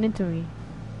bumping into me?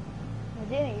 I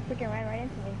didn't. You freaking ran right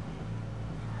into me.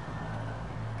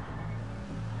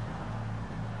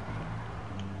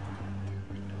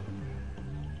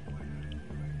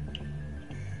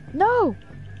 No!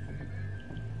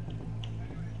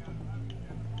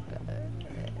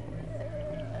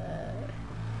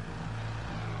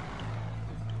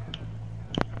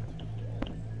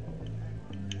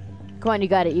 Come on, you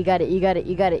got it, you got it, you got it,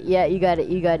 you got it. Yeah, you got it,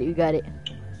 you got it, you got it.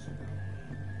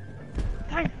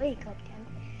 Finally, goddamn.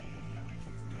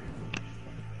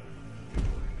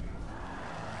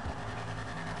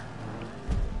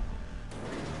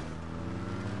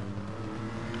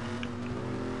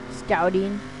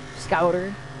 Scouting,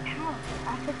 scouter. How?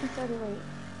 I freaking started late.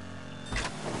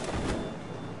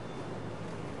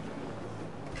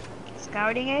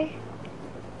 Scouting, eh?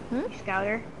 Hmm? You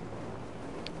scouter.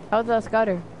 How's that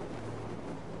scouter?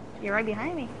 You're right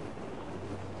behind me.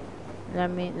 That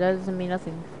doesn't mean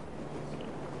nothing.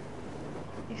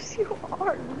 Yes, you are. What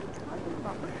are you talking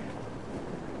about?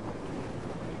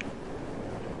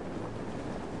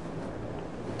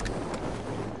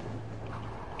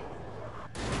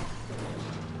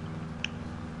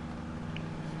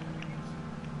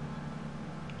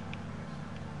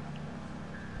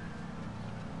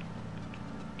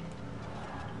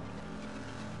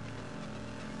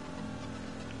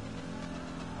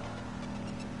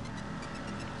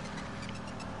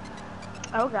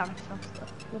 Oh god, some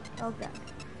stuff. Oh god.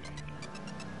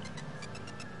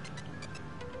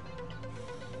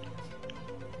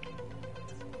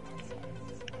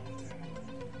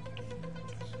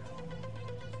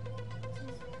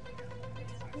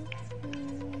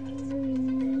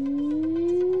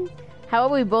 How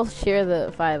about we both share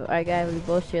the 5? Alright guys, we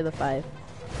both share the 5.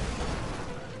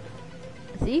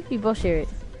 See? We both share it.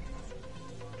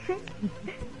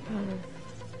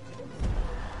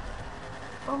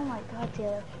 Oh my god,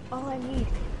 Taylor. All I need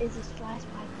is this last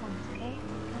 5 points, okay?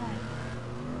 God.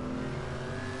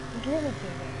 You're gonna get it.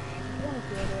 You're gonna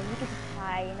get it. You can just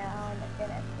try, you know, and then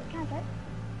it counts, right?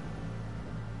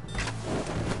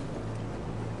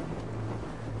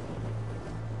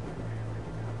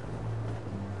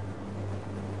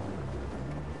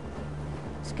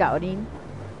 Scouting.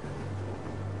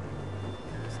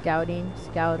 Scouting,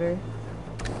 scouter.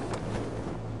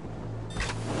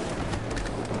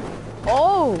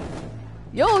 Oh!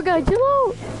 Yo, guy, chill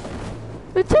out!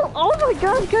 Oh my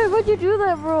gosh, guy, why'd you do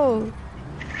that, bro?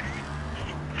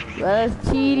 That's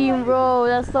cheating, bro.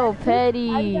 That's so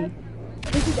petty.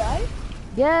 Did you die?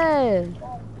 Yeah.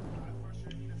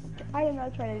 I am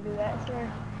not trying to do that, I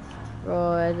swear.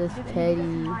 Bro, that's just petty.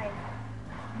 You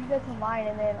did it to mine,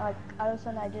 and then, like, all of a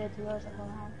sudden I did it to yours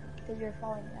somehow. Because you're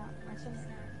falling down. I swear.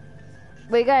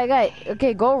 Wait, guy.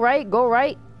 Okay, go right, more,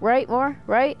 right.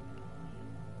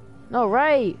 No,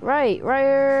 right. More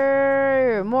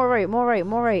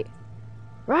right.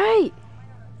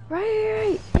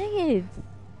 Right. Dang it.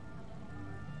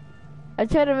 I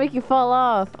tried to make you fall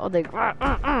off. I was like,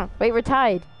 Wait, we're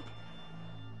tied.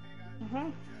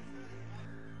 Mhm.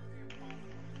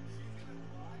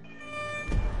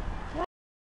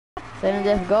 Sudden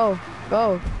death, go.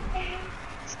 Oh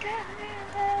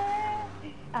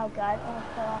god, oh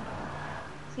god.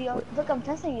 See, look, I'm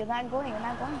testing you. You're not going,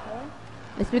 Taylor.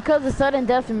 It's because of sudden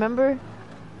death, remember?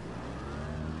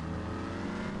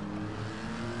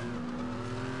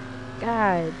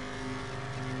 God.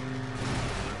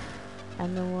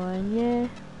 I'm the one, yeah.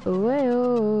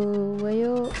 Way-oh.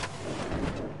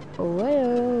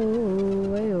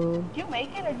 Did you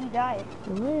make it or did you die?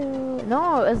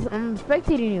 No, I'm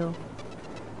spectating you.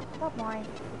 Stop lying.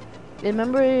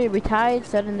 Remember, retired,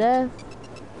 sudden death?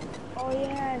 Oh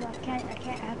yeah, I can't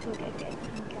have to get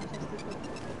so stupid.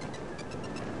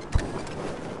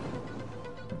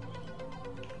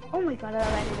 Oh my god, I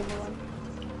landed in the one.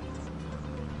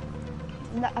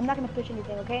 I'm not gonna push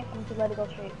anything, okay? I'm just let it go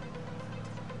straight.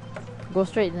 Go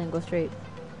straight then, go straight.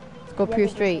 Just go Yeah, pure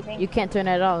but straight. just You can't turn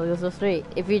at all, go straight.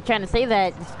 If you're trying to say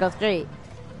that, just go straight.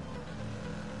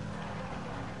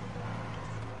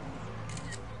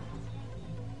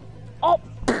 Oh!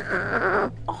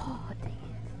 Oh, dang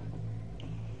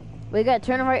it. We got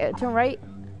turn right,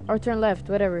 or turn left,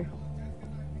 whatever.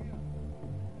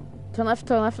 Turn left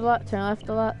a lot, turn left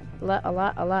a lot, a lot, a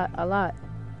lot, a lot, a lot.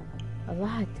 A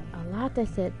lot, I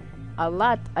said. A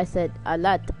lot, I said. A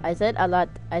lot, I said. A lot,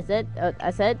 I said.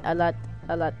 I said a lot,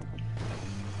 a lot.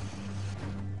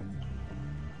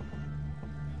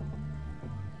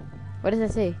 What does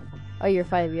that say? Oh, you're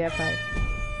 5, you're at 5.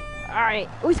 Alright,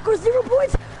 we scored 0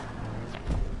 points!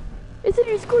 It said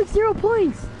you scored 0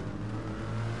 points!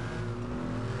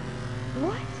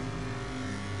 What?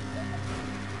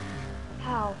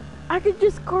 How? I could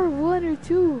just score 1 or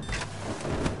 2.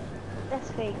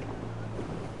 That's fake.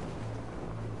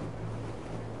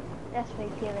 That's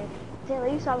fake, Taylor. Taylor,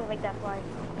 you saw me make that fly.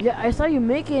 Yeah, I saw you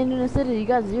make it and then it said that you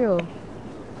got 0.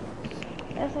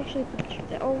 That's actually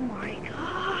oh my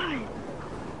god.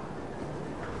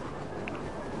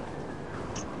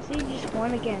 See, you just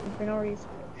won again for no reason.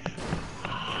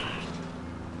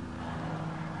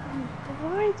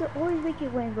 Why does it always make you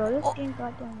win, bro? This game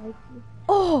goddamn makes you.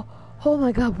 Oh! Oh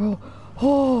my god, bro.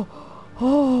 Oh!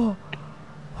 Oh!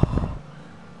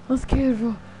 I'm scared,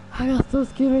 bro. I got so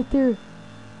scared right there.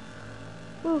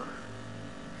 Whew.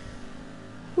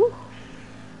 Whew.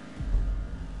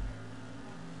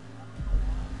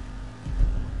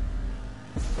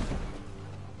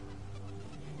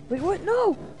 Wait, what?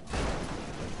 No!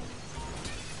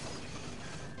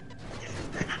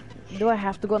 Do I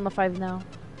have to go on the 5 now?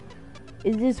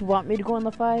 Is this want me to go on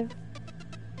the 5?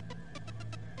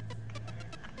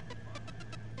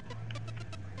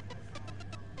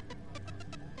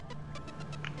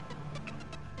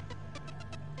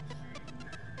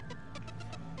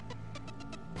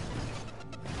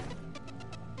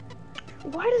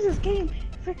 Why does this game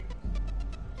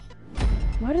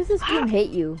Why does this game hate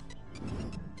you?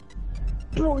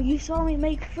 Bro, you saw me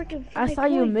make freaking 5 I saw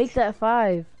you points. make that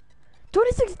 5.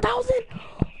 26,000?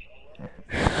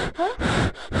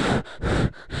 Huh?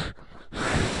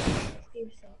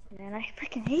 Man, I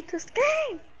freaking hate this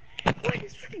game. What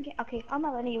is freaking game? Okay, I'm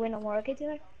not letting you win no more, okay,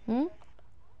 Taylor? Hmm?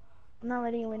 I'm not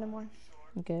letting you win no more.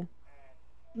 Okay.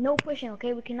 No pushing,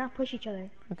 okay? We cannot push each other.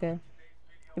 Okay.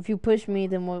 If you push me,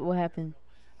 then what will happen?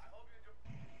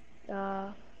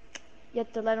 You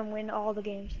have to let them win all the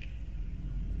games.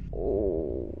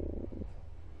 Oh.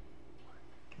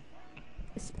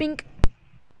 Spink.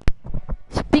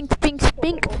 Spink, spink,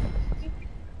 spink.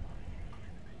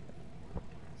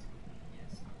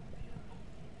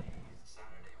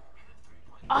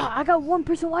 Ah, I got 1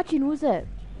 person watching. Who's that?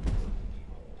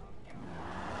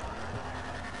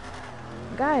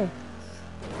 Guy.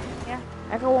 Yeah.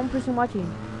 I got 1 person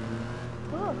watching.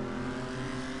 Cool.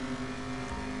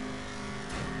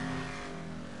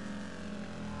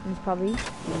 It's probably me.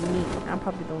 I'm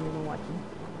probably the only one watching.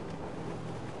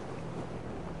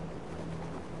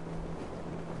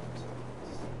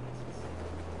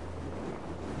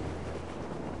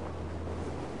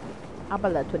 How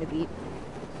about that 20 feet?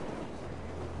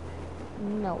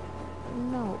 No.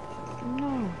 No.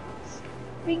 No.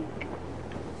 Pink.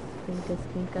 Spinka,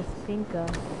 spinka, spinka.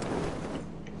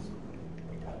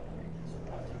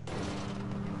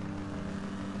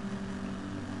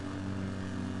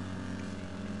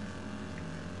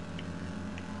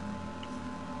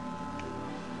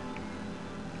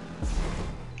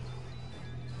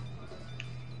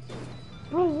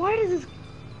 Bro, why does this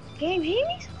game hate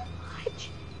me so much?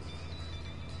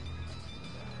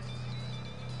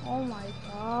 Oh my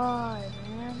god,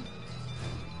 man.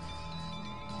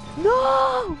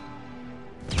 No!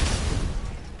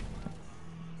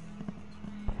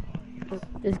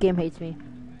 This game hates me.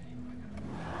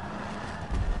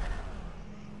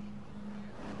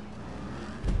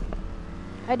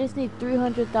 I just need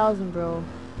 300,000, bro.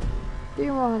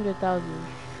 300,000.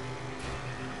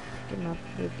 Get my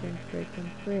freaking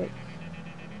frick.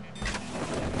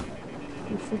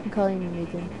 You freaking calling me,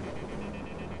 Nathan.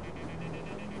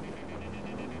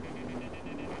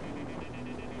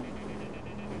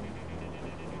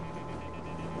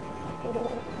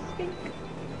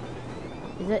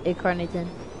 Is that it, car, Nathan?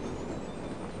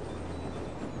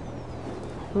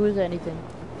 Who is that, Nathan?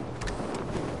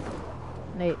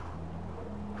 Nate.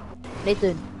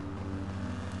 Nathan.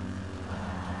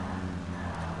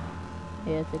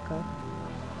 Yeah, it's a car.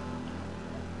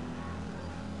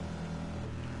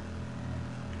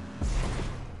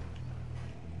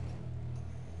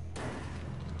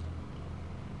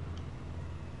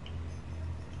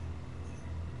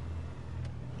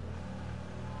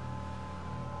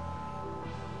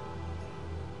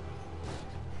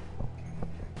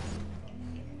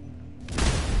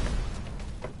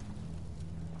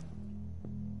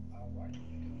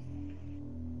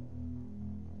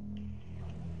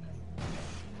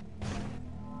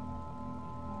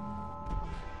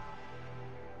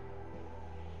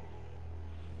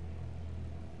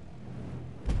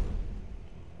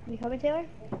 coming, Taylor?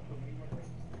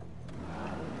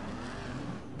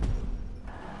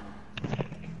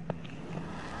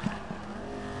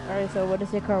 Alright, so what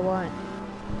does your car want?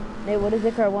 Nate, what does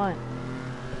your car want?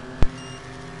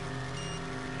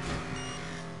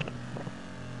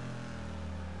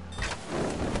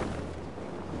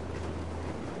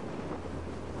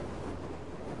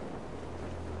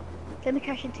 Let me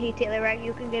crash into you, Taylor, right?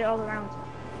 You can get all the rounds.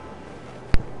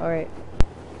 Alright.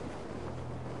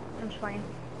 I'm just fine.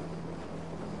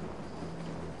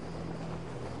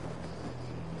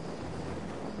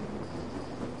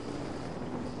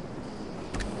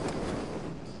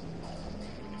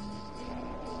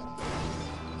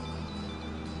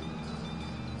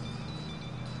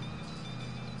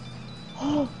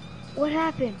 Oh, what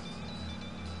happened?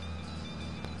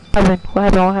 What happened? What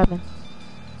happened? What happened?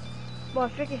 Well, I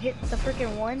freaking hit the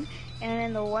freaking one, and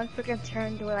then the one freaking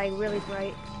turned like really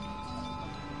bright.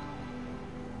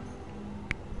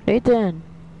 Nathan.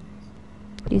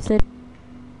 He said.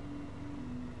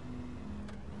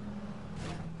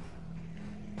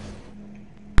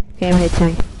 Came hit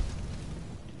me.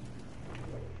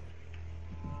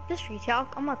 Just retail.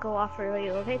 I'm gonna go off for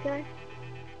you, okay, Taylor?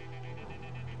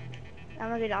 I'm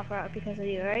gonna get off route because of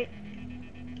you, right?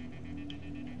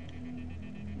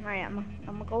 Alright, I'm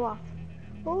gonna go off.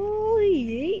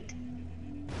 Holy eight.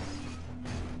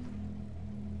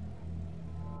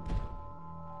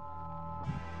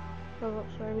 Pull up,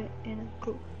 sorbet, and a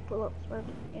cool. Pull up,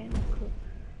 sorbet, and a cool.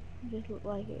 Just look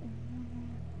like it.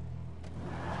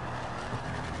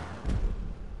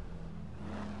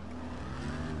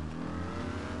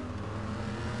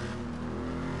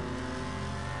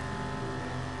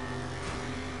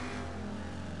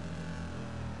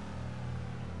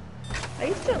 Are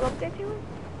you still up there, Taylor?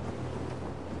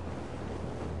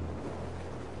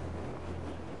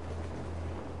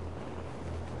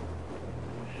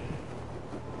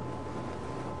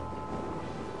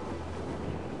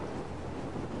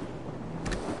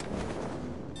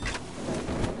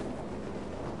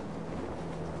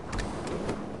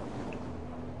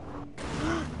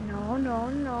 No, no,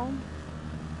 no.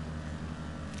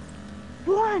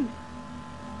 Run!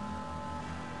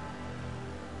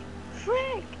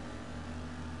 Frick!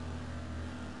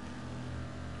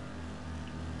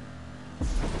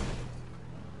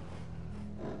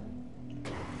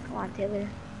 Come on, Taylor.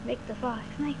 Make the five,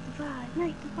 make the five,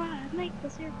 make the five, make the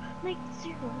zero, make the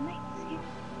zero, make the zero.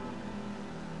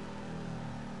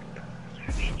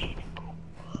 Sorbet and a cool.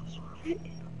 Sorbet and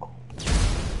a cool.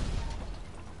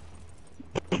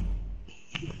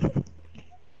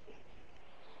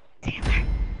 Taylor,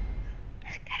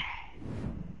 let's get it.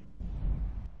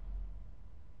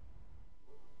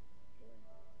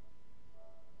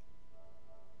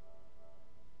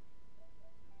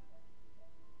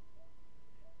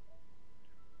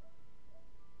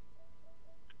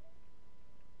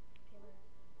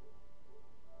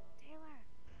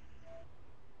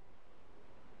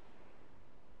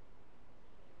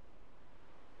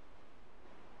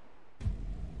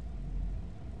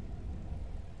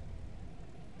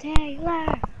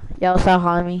 Taylor, Y'all stop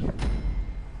calling me.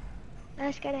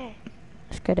 let's get it.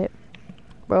 Let's get it.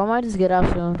 Bro, I might just get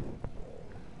out soon.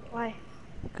 Why?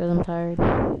 Because I'm tired.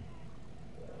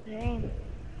 Same.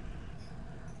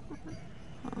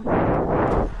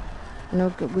 You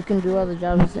know, we can do all the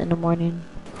jobs in the morning.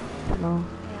 No.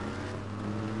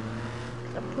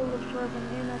 The pool of swerving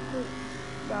in a pool.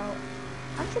 Bro,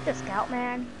 I'm such a scout,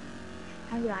 man.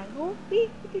 I'd be like, oh,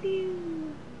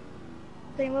 doo.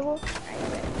 Same level?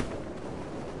 Alright, ready.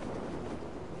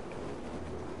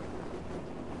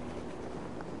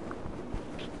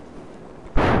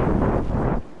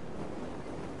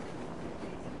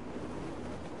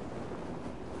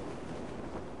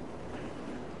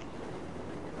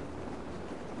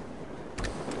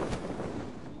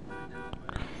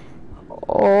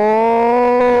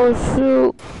 Oh,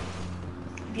 shoot.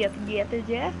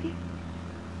 Jeffy.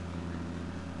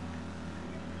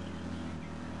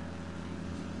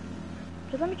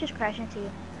 Just let me just crash into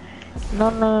you. No,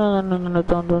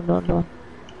 don't.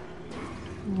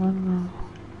 No.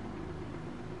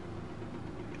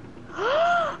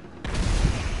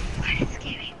 Why does this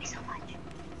game hate me so much?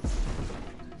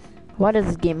 Why does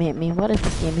this game hit me? Why does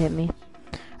this game hit me?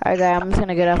 Alright, guys, I'm just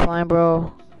gonna get offline,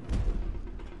 bro.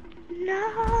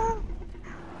 No.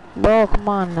 Bro, come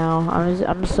on now.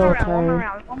 I'm so tired.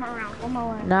 One more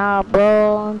round. Nah,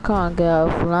 bro, I can't get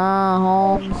offline,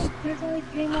 Holmes. There's only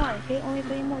 3 more. Okay, only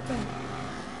 3 more things.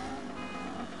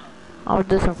 I'm gonna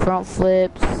do some front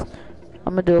flips.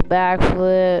 I'm gonna do a back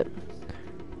flip.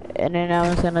 And then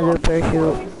I'm just gonna do a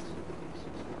parachute.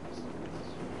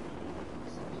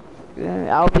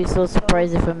 I'll be so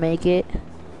surprised if I make it.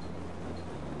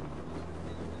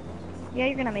 Yeah,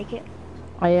 you're gonna make it.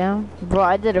 I am? Bro,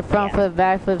 I did a front Yeah. flip,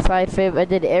 back flip, side flip. I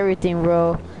did everything,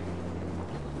 bro.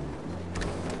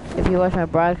 If you watch my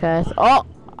broadcast. Oh!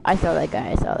 I saw that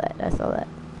guy. I saw that. I saw that.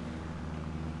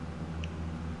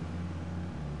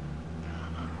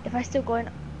 If I still going.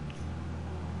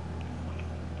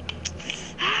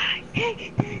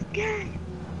 Hey, this guy.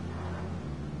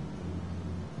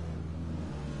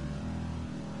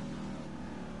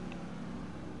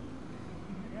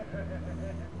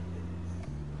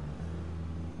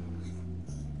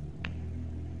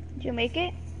 Did you make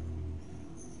it?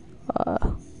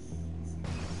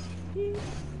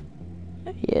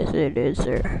 Yes, it is,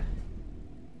 sir.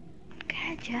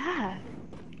 Good job.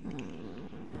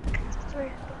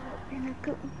 Sorry,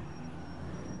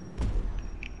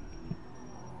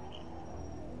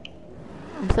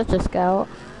 I'm such a scout.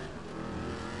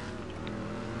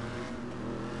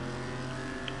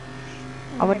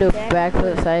 I'm gonna do a back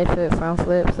flip, side flip, front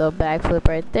flip. So back flip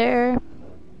right there.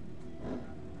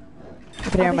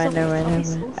 Okay, never mind, never mind,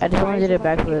 never mind. I just wanted to do a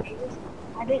back flip.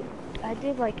 I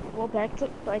did like roll back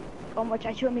flip, like how much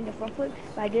I should mean the front flip,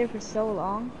 but I did it for so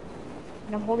long,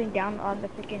 and I'm holding down on the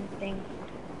freaking thing.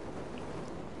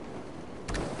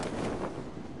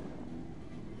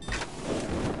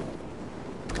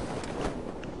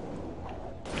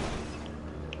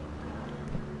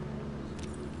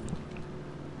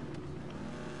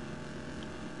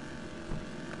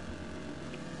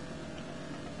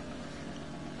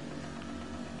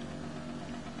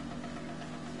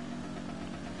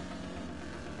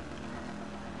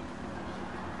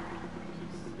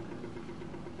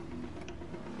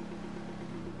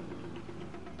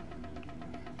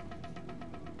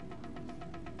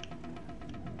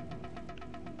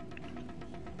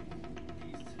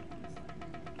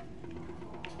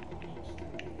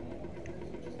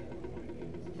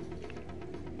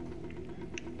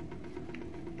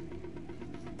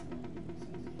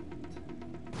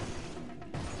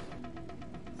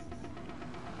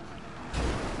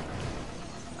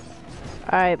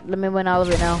 Alright, let me win all of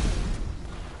it now.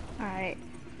 Alright.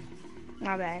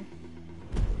 Not bad.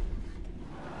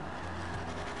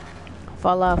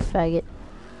 Fall off, faggot.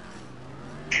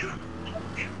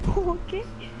 Okay.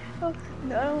 Oh,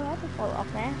 no, I don't have to fall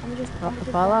off, man. I'm just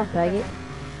Fall off, faggot.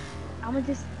 I'm gonna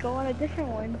just go on a different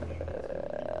one.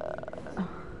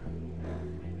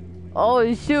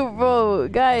 Oh shoot, bro.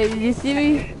 Guys, you see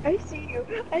me? I see you.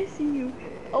 I see you.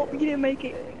 Oh, you didn't make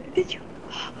it. Did you?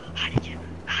 How did you?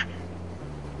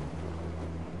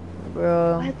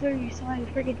 Bro. I thought you saw me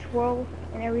freaking twirl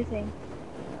and everything.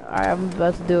 Alright, I'm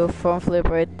about to do a front flip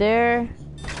right there.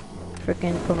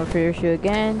 Freaking from a parachute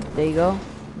again. There you go.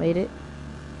 Made it.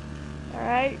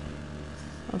 Alright.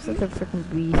 I'm such a freaking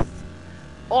beast.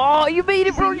 Oh, you made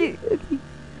it, bro. You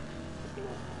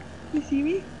see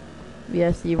me? Yeah,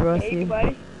 I see you, bro. I see Hey, you.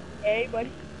 buddy. Hey,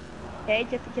 buddy. Hey,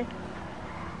 Jeff.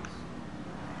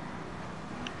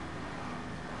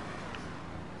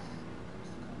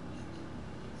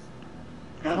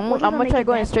 I'm gonna try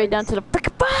going straight down to the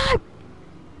freaking pipe.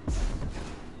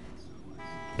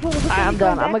 I'm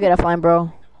done. I'm gonna get offline,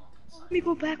 bro. Let me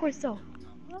go backwards, though.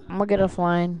 I'm gonna get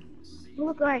offline.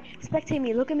 Look, alright. Spectate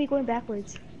me. Look at me going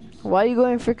backwards. Why are you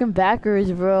going freaking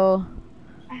backwards, bro?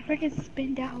 I freaking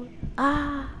spin down.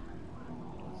 Ah.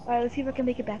 Alright, let's see if I can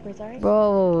make it backwards, alright?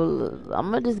 Bro,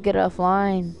 I'm gonna just get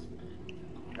offline.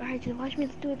 Alright, just watch me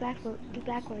do it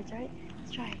backwards, alright?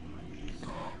 Let's try.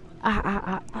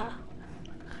 Ah.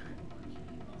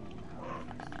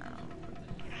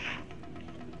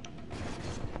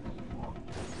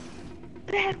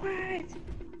 Backwards!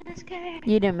 Let's get it.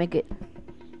 You didn't make it.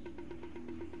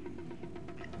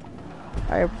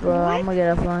 Alright, bro, What? I'm gonna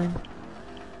get offline.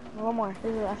 One more.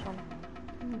 This is the last one.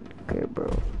 Okay, bro.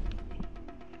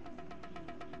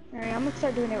 Alright, I'm gonna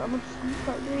start doing it. I'm gonna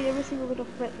start doing every single little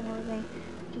flip and everything.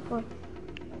 Keep going.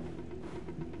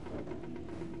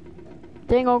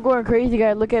 Dang, I'm going crazy,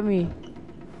 guy. Look at me.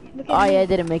 Look Oh, at me. yeah, I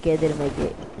didn't make it. I didn't make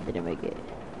it. I didn't make it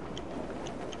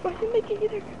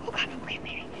either. Oh god, okay,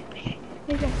 maybe.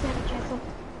 Maybe I still have a chance.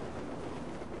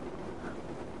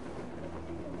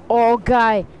 Oh,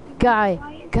 guy. I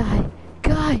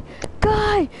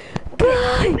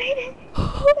made it.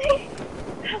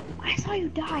 I saw you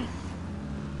die.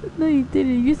 No, you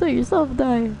didn't. You saw yourself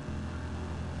die.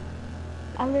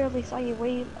 I literally saw you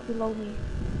way below me.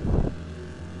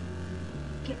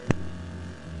 Get.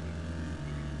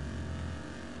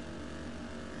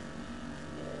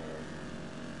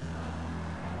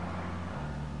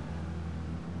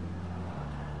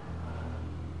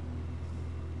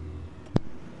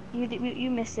 You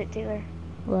missed it, Taylor.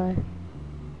 Why?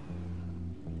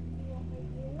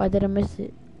 Why did I miss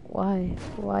it? Why?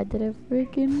 Why did I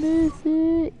freaking miss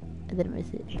it? I didn't miss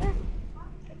it. Sure.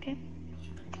 Okay.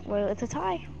 Well, it's a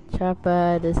tie.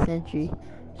 Chopper the century.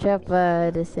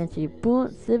 Chopper the century.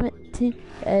 Boom, 17.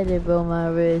 I did on my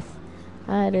wrist.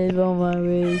 I did on my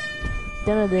wrist.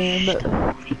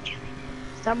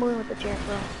 Stop moving with the chair,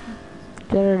 bro.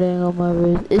 Dang on my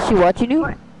wrist. Is she watching you?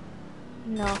 What?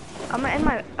 No. I'm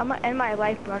gonna end my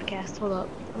live broadcast. Hold up.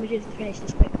 Let me just finish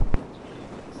this quick.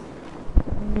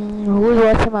 Who's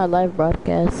watching my live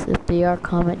broadcast? If they are,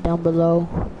 comment down below.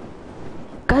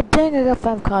 God dang, I got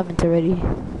 5 comments already.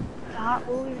 Stop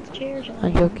moving with the chairs.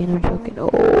 I'm joking.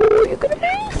 Oh, you're gonna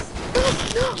miss.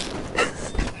 No.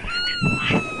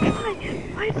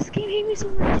 Why does this game hate me so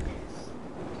much?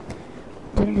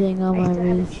 Dang on my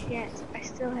wrist. I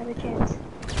still have a chance.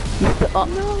 Oh.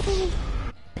 No.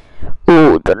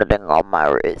 Ooh, dang on my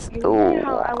wrist. Ooh.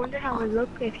 I wonder how it would look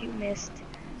if you missed.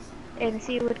 And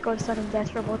see if it goes sudden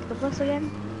death for both of us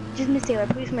again. Just miss, Taylor.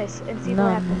 Please miss and see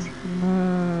what happens.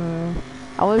 No.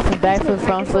 I want some backflips,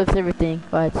 front flips, everything.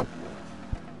 Watch.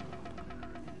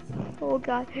 Oh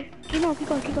god. Keep going.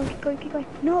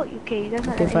 No, okay, that's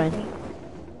not Okay, fine. anything.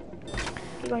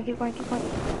 Keep going.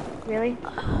 Really?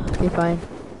 Okay, fine.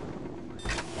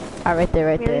 Alright, right there.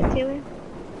 Really, Taylor?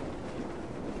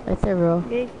 Right there, bro.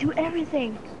 Really? Do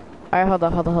everything. Alright, hold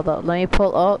on. Let me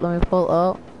pull up. Let me pull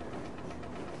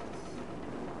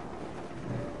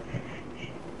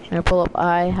up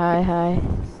high.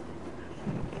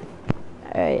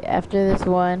 Alright, after this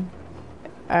one.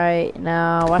 Alright,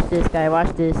 now watch this, guy.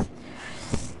 Watch this.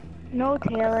 No,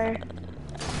 Taylor.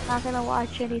 I'm not gonna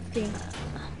watch anything.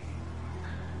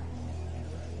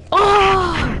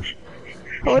 Oh!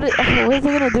 What is it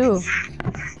gonna do?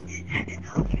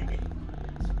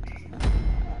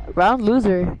 Round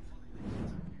loser.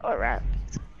 Alright.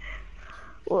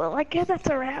 Well, I guess that's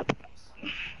a wrap.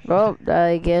 Well,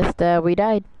 I guess that we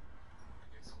died.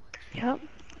 Yep.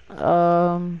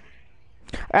 Alright,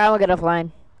 I'm gonna get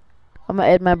offline. I'm gonna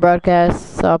end my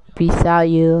broadcast, so peace out,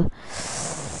 you.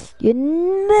 You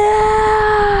know.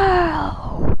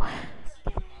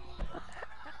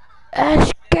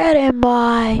 Let's get in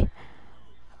my.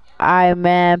 Alright,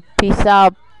 man. Peace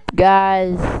out,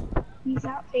 guys. Peace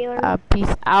out, Taylor.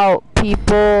 Peace out,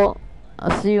 people.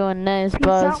 I'll see you on next Peace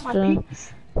out, my broadcast.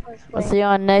 peeps. I'll see you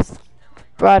on next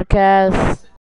broadcast.